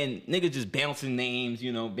 And niggas just bouncing names,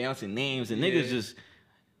 and niggas just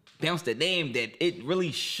bounced a name that it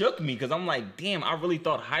really shook me because I'm like, damn, I really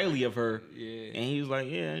thought highly of her. Yeah. And he was like,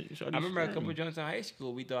 yeah. I remember a couple of joints in high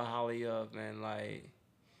school we thought highly of, man. Like,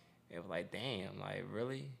 it was like, damn, like,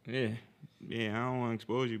 really? Yeah. Yeah, I don't want to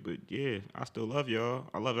expose you, but yeah, I still love y'all.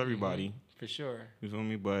 I love everybody. For sure. You feel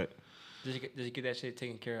me? But did you get that shit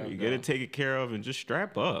taken care of? You get it taken care of and just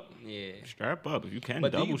strap up. Yeah. Strap up if you can.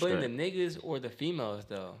 But double do you blame strap. the niggas or the females,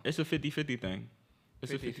 though? It's a 50-50 thing.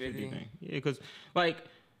 It's 50-50? a 50-50 thing. Yeah, because, like,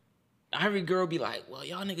 every girl be like, well,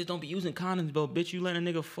 y'all niggas don't be using condoms, but bitch, you let a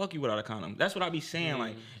nigga fuck you without a condom. That's what I be saying.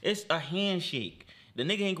 Like, it's a handshake. The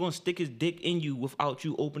nigga ain't gonna stick his dick in you without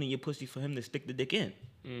you opening your pussy for him to stick the dick in.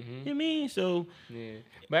 You know what I mean? So. Yeah.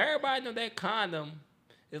 But everybody know that condom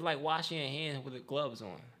is like washing your hands with the gloves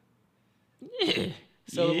on. Yeah.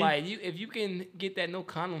 So like if you can get that no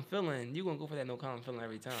condom feeling, you gonna go for that no condom feeling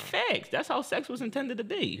every time. Facts. That's how sex was intended to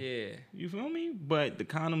be. Yeah. You feel me? But the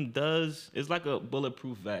condom it's like a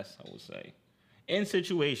bulletproof vest, I would say. In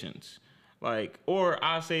situations. Like, or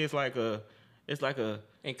I say it's like a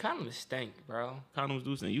and condoms stink, bro. Condoms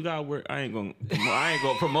do stink. You gotta wear. I ain't gonna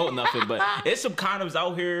promote nothing, but it's some condoms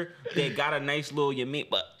out here that got a nice little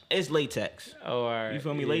but it's latex. Oh, all right. You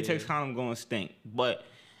feel me? Yeah. Latex condom gonna stink, but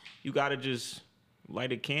you gotta just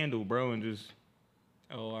light a candle, bro, and just.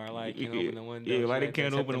 Oh, all right. Can't open the window. Yeah, light a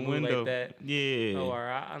candle, open the window. Like that. Yeah. Oh, all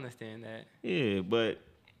right. I understand that. Yeah, but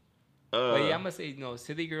But yeah, I'm gonna say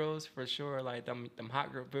city girls for sure. Like them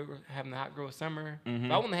hot girl having a hot girl summer.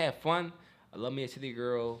 If I want to have fun, I love me a city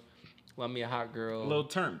girl. Love me a hot girl. Little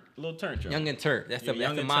turn. Young and turn. That's the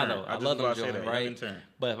motto. I love them joints, right? Young and turn.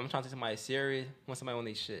 But if I'm trying to take somebody serious, I want somebody on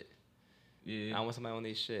their shit. Yeah. I want somebody on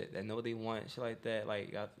their shit that know what they want, shit like that.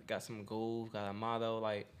 Like got some goals, got a motto,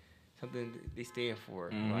 like something they stand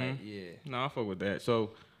for. Like yeah. No, I fuck with that.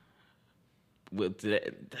 So with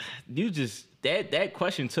that, that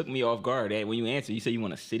question took me off guard. That when you answer, you said you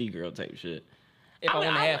want a city girl type shit. If I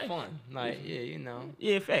want to have fun, like yeah,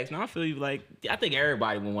 Yeah, facts. No, I feel you. Like I think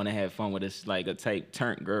everybody would want to have fun with this, like a type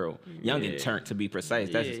turnt girl, young and turnt to be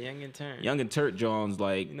precise. That's young and turnt. Young and turnt Jones,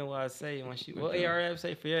 like you know what I say when she what ARF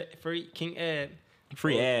say free King Ab.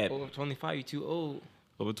 Free Ab. Over 25, you too old.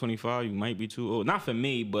 Over 25, you might be too old. Not for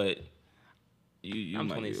me, but you I'm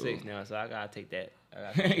might 26 now, so I gotta take that. I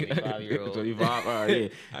got 25-year-old. 25. All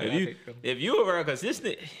right, yeah. if you around, cause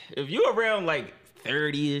if you around like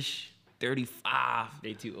 30ish. 35.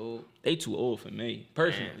 They too old. They too old for me,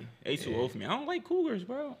 personally. They too old for me. I don't like cougars,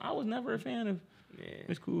 bro. I was never a fan of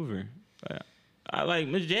Miss Cougar. But I like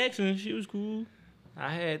Miss Jackson. She was cool.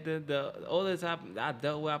 I had the oldest I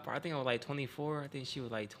dealt with. I think I was like 24. I think she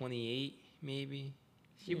was like 28, maybe.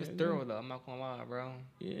 She was thorough though. I'm not gonna lie, bro.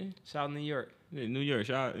 Yeah. Shout out New York. Yeah, New York.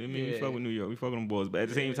 Shout. We fuck with New York. We fuck with them boys. But at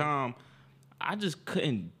the same time, I just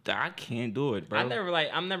couldn't. I can't do it, bro. I'm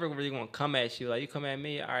never really gonna come at you. Like you come at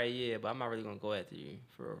me, all right, yeah, but I'm not really gonna go after you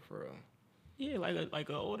for real. Yeah, like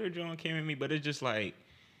an older John came at me, but it's just like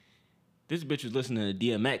this bitch was listening to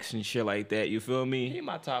DMX and shit like that. You feel me? He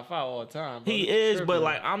my top 5 all the time. Bro. He is, but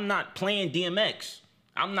like I'm not playing DMX.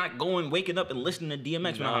 I'm not waking up and listening to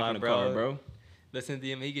DMX when I'm in the car, bro. Listen to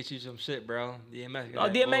DMX, he get you some shit, bro. DMX. Oh,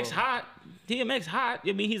 DMX hot. DMX hot.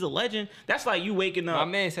 I mean, he's a legend. That's like you waking up. My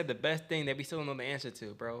man said the best thing that we still don't know the answer to,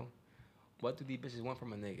 bro. What do these bitches want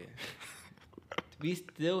from a nigga? We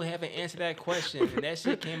still haven't answered that question, and that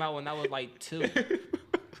shit came out when I was like 2.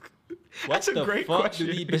 That's a great question.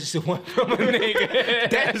 Do these bitches want from a nigga?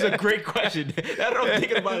 That is a great question. That's what I'm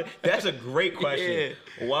thinking about. It. That's a great question.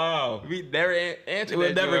 Yeah. Wow. We never answered that.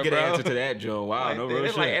 We'll never get an answer to that, Joe. Wow, like, no real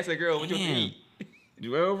it's shit. Like ask a girl what you want to eat.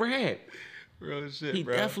 Well, Rad. Real shit, he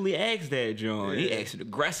bro. definitely asked that, John. Yeah. He asked it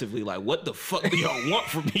aggressively, like, "What the fuck do y'all want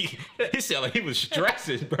from me?" He said like he was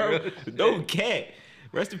stressing, bro. No cat.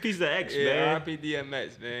 Rest in peace to X, man. R.I.P.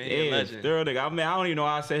 DMX, man. He a legend. Thorough nigga. I mean, I don't even know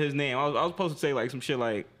how I said his name. I was supposed to say like some shit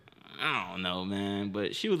like, I don't know, man.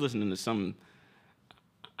 But she was listening to some.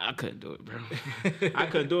 I couldn't do it, bro. I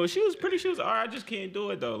couldn't do it. She was all right. I just can't do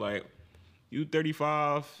it though. Like, you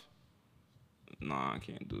 35. Nah, I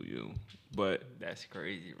can't do you. But that's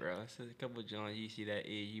crazy, bro. It's a couple of Johns you see that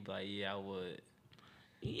age, you be like, yeah, I would.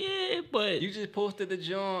 Yeah, but you just posted the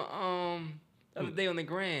John the other day on the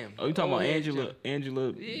gram. Oh, you talking about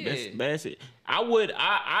Angela Bassett?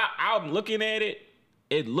 I'm looking at it.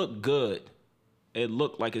 It looked good. It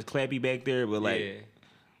looked like it's clappy back there, but like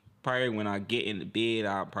probably when I get in the bed,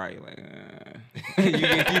 I'll probably like. You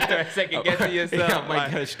start second guessing yourself. I might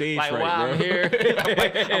catch stage fright, bro. I'm here.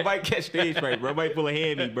 I might catch stage fright, bro. I might pull a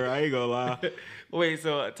hammy, bro. I ain't gonna lie. Wait,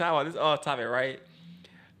 so talk about this off topic, right?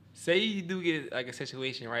 Say you do get like a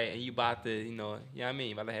situation, right, and you about to, you know what I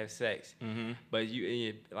mean, about to have sex, but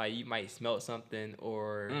you might smell something,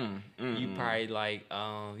 or you probably like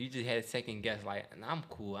you just had a second guess, like, nah, I'm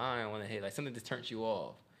cool, I don't want to hit, like something just turns you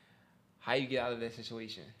off. How you get out of that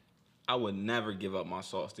situation? I would never give up my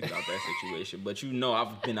sauce to get out that situation, but you know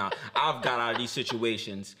I've got out of these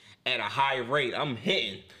situations at a high rate. I'm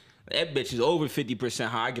hitting. That bitch is over 50%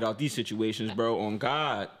 how I get out these situations, bro. On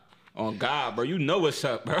God. On God, bro. You know what's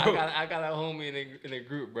up, bro. I got a homie in a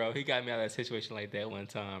group, bro. He got me out of a situation like that one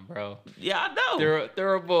time, bro. Yeah, I know.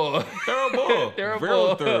 Thorough ball.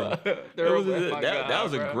 Real thorough. That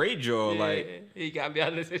was a great draw. Yeah, like he got me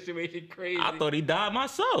out of the situation crazy. I thought he died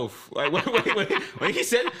myself. Like when he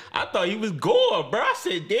said, I thought he was gore, bro. I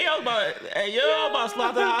said, damn, I'm about to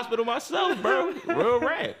slide to the hospital myself, bro. Real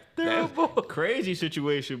rat. Terrible. Crazy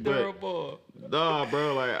situation, but terrible. Nah,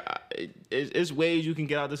 bro. Like, it's ways you can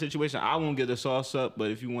get out of the situation. I won't get the sauce up,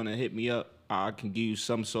 but if you want to hit me up, I can give you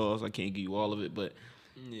some sauce. I can't give you all of it, but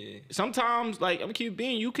sometimes, like, I'm gonna keep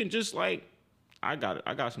being. You can just like, I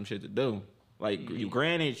got some shit to do. Like, you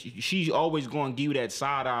granted, she's always gonna give you that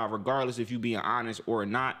side eye, regardless if you being honest or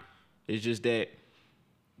not. It's just that.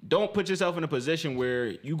 Don't put yourself in a position where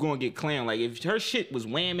you gonna get clowned. Like, if her shit was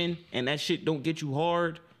whamming and that shit don't get you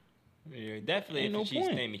hard. Yeah, definitely ain't if no she's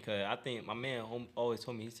point. staying, because I think my man always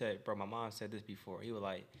told me, he said, bro, my mom said this before. He was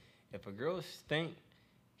like, if a girl stink,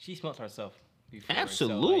 she smells herself before.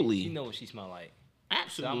 Absolutely. So, like, she know what she smell like.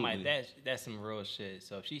 Absolutely. So I'm like, that's some real shit.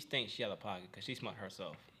 So if she stinks, she out of pocket because she smelled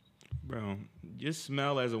herself. Bro, your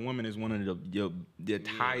smell as a woman is one of the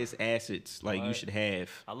highest assets like you should have.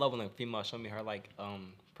 I love when a female show me her like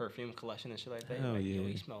perfume collection and shit like that. Hell like, yeah. Yo,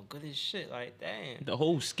 you smell good as shit. Like, damn. The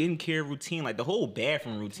whole skincare routine, like the whole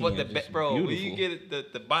bathroom routine. What is bro? beautiful. When you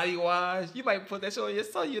get the body wash, you might put that shit on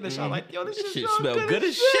yourself. You in the shower like, yo, this shit smell good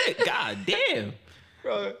as shit. God damn.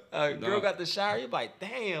 Bro, girl got the shower. You like,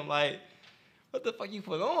 damn, like. What the fuck you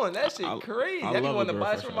put on? That shit crazy. I be wanting to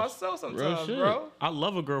buy it for myself sometimes, bro. I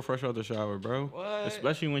love a girl fresh out the shower, bro. What?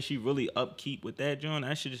 Especially when she really upkeep with that joint.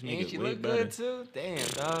 That shit just make it way better. And she look good too? Damn,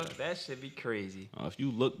 dog. That shit be crazy. If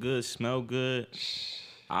you look good, smell good,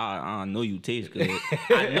 I know you taste good.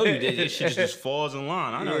 I know you did. This shit just falls in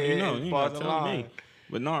line. I already know. You ain't gotta tell me.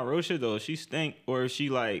 But no, real shit though. If she stink or if she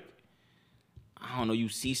like, I don't know, you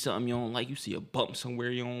see something you don't like, you see a bump somewhere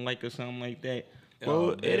you don't like or something like that.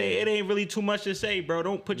 Bro, it ain't really too much to say, bro.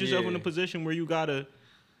 Don't put yourself in a position where you gotta,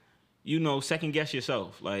 second guess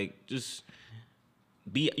yourself. Like, just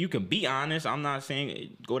you can be honest. I'm not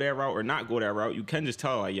saying go that route or not go that route. You can just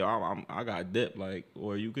tell, like, yo, I got dip, like,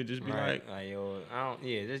 or you could just be like, yo,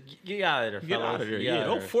 just get out of there, fellas. Get out of there. Yeah,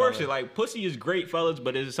 don't force it. Like, pussy is great, fellas,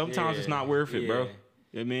 but sometimes it's not worth it, bro.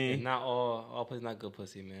 You know what I mean? It's not all pussy not good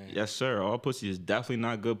pussy, man. Yes, sir. All pussy is definitely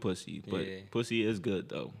not good pussy, but pussy is good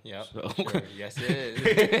though. Yep. So. Sure. Yes, it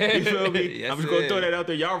is. You feel me? Yes, I'm just gonna throw that out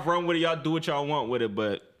there. Y'all run with it. Y'all do what y'all want with it.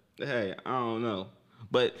 But hey, I don't know.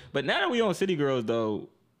 But now that we on City Girls though,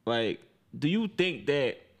 like, do you think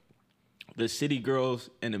that the City Girls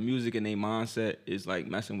and the music and their mindset is like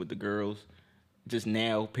messing with the girls just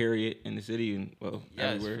now? Period in the city and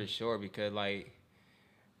yes, everywhere? for sure. Because like.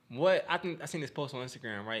 What I think I seen this post on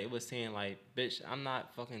Instagram, right? It was saying like, bitch, I'm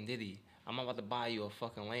not fucking Diddy. I'm about to buy you a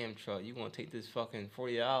fucking lamb truck. You gonna take this fucking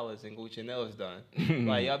 $40 and go get your nails done?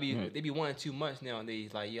 Like y'all they be wanting too much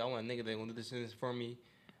nowadays. Like, yo, I want a nigga that gonna do this and this for me.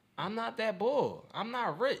 I'm not that bull. I'm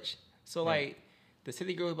not rich. So like the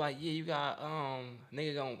City Girls be like, yeah, you got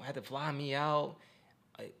nigga gonna have to fly me out,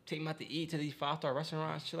 like, take me out to eat to these 5-star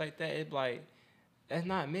restaurants, shit like that. It's like, that's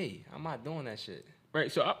not me. I'm not doing that shit. Right,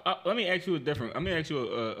 so let me ask you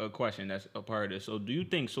a question that's a part of this. So, do you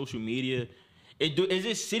think social media, is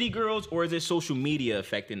it City Girls or is it social media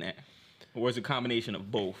affecting that, or is it a combination of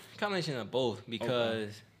both? Combination of both,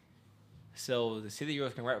 because so the City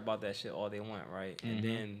Girls can rap about that shit all they want, right? Mm-hmm. And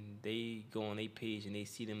then they go on their page and they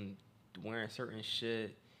see them wearing certain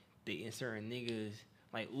shit, dating certain niggas,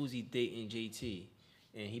 like Uzi dating JT.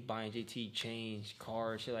 And he buying JT chains,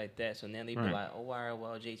 cars, shit like that. So now they be like, oh, all right,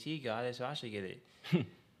 well, JT got it, so I should get it.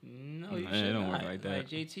 No, you shouldn't. It don't work like that. Like,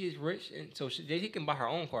 JT is rich, and so JT can buy her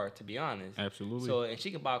own car, to be honest. Absolutely. So, and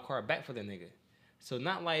she can buy a car back for the nigga. So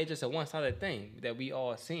not like it's just a one-sided thing that we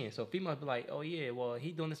all seeing. So females be like, oh, yeah, well,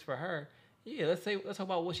 he doing this for her. Yeah, let's talk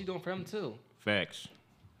about what she doing for him, too. Facts.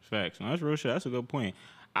 No, that's real shit. That's a good point.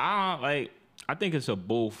 I think it's a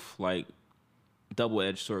both, like,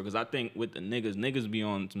 double-edged sword, because I think with the niggas be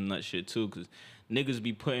on some nut shit too, because niggas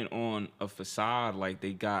be putting on a facade like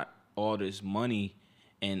they got all this money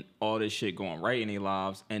and all this shit going right in their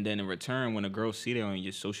lives, and then in return, when a girl see that on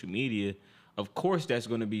your social media, of course that's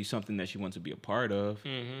going to be something that she wants to be a part of.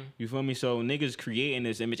 Mm-hmm. You feel me? So niggas creating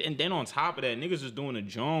this image, and then on top of that, niggas is doing a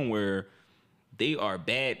joint where they are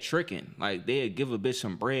bad tricking. Like, they'll give a bitch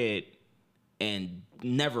some bread and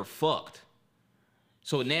never fucked.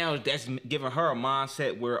 So now that's giving her a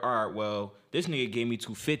mindset where, all right, well, this nigga gave me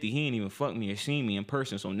 $250. He ain't even fuck me or seen me in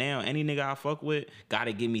person. So now any nigga I fuck with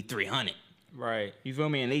gotta give me $300. Right. You feel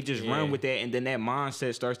me? And they just run with that, and then that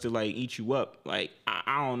mindset starts to like eat you up. Like,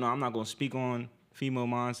 I don't know. I'm not gonna speak on female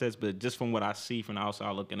mindsets, but just from what I see from the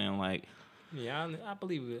outside looking in, like, yeah, I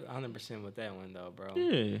believe 100% with that one though, bro.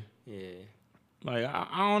 Yeah. Yeah. Like,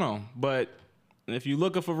 I don't know, but if you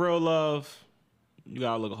looking for real love, you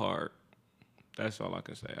gotta look hard. That's all I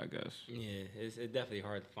can say, I guess. Yeah, it's definitely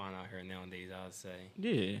hard to find out here nowadays, I would say.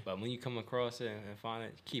 Yeah. But when you come across it and find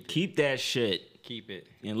it, keep it. Keep that shit. Keep it.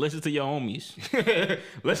 And listen to your homies.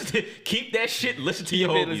 Keep that shit. Listen to your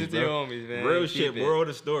homies, listen to your homies, man. Real shit, moral of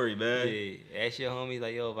the story, man. Yeah. Ask your homies,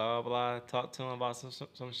 like, yo, blah, blah, blah. Talk to them about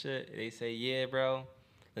some shit. They say, yeah, bro.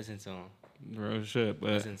 Listen to them. Real shit,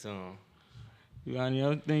 but. Listen to them. You got any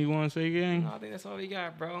other thing you want to say, gang? No, I think that's all we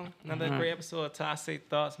got, bro. Another great episode of Toxic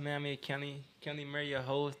Thoughts, man. I'm here, Kelly Murray, your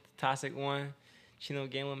host, Toxic One. Chino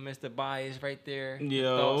Game with Mr. Bias right there.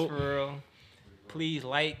 Yo. Thoughts for real. Please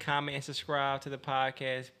like, comment, and subscribe to the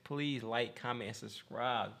podcast. Please like, comment, and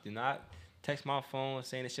subscribe. Do not text my phone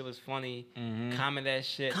saying that shit was funny. Mm-hmm. Comment that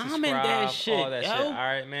shit. Comment that shit. All that shit. All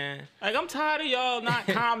right, man. Like, I'm tired of y'all not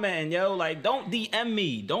commenting, yo. Like, don't DM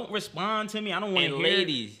me. Don't respond to me. I don't want to hear. And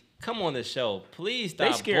ladies, come on the show. Please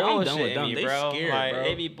stop bullshitting me, bro. Scared, like, bro.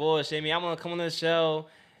 They be bullshitting me. I want to come on the show.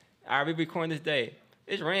 All right, we recording this day.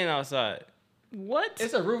 It's raining outside. What?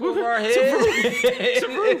 It's a roof over our heads.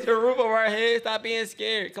 It's a roof over our heads. Stop being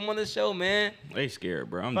scared. Come on the show, man. They scared,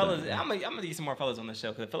 bro. I'm fellas, done. I'm gonna get some more fellas on the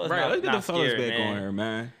show because fellas Right, let's get the fellas scared, back man. on here,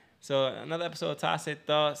 man. So another episode of Toxic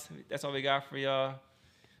Thoughts. That's all we got for y'all.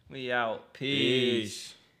 We out.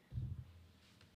 Peace.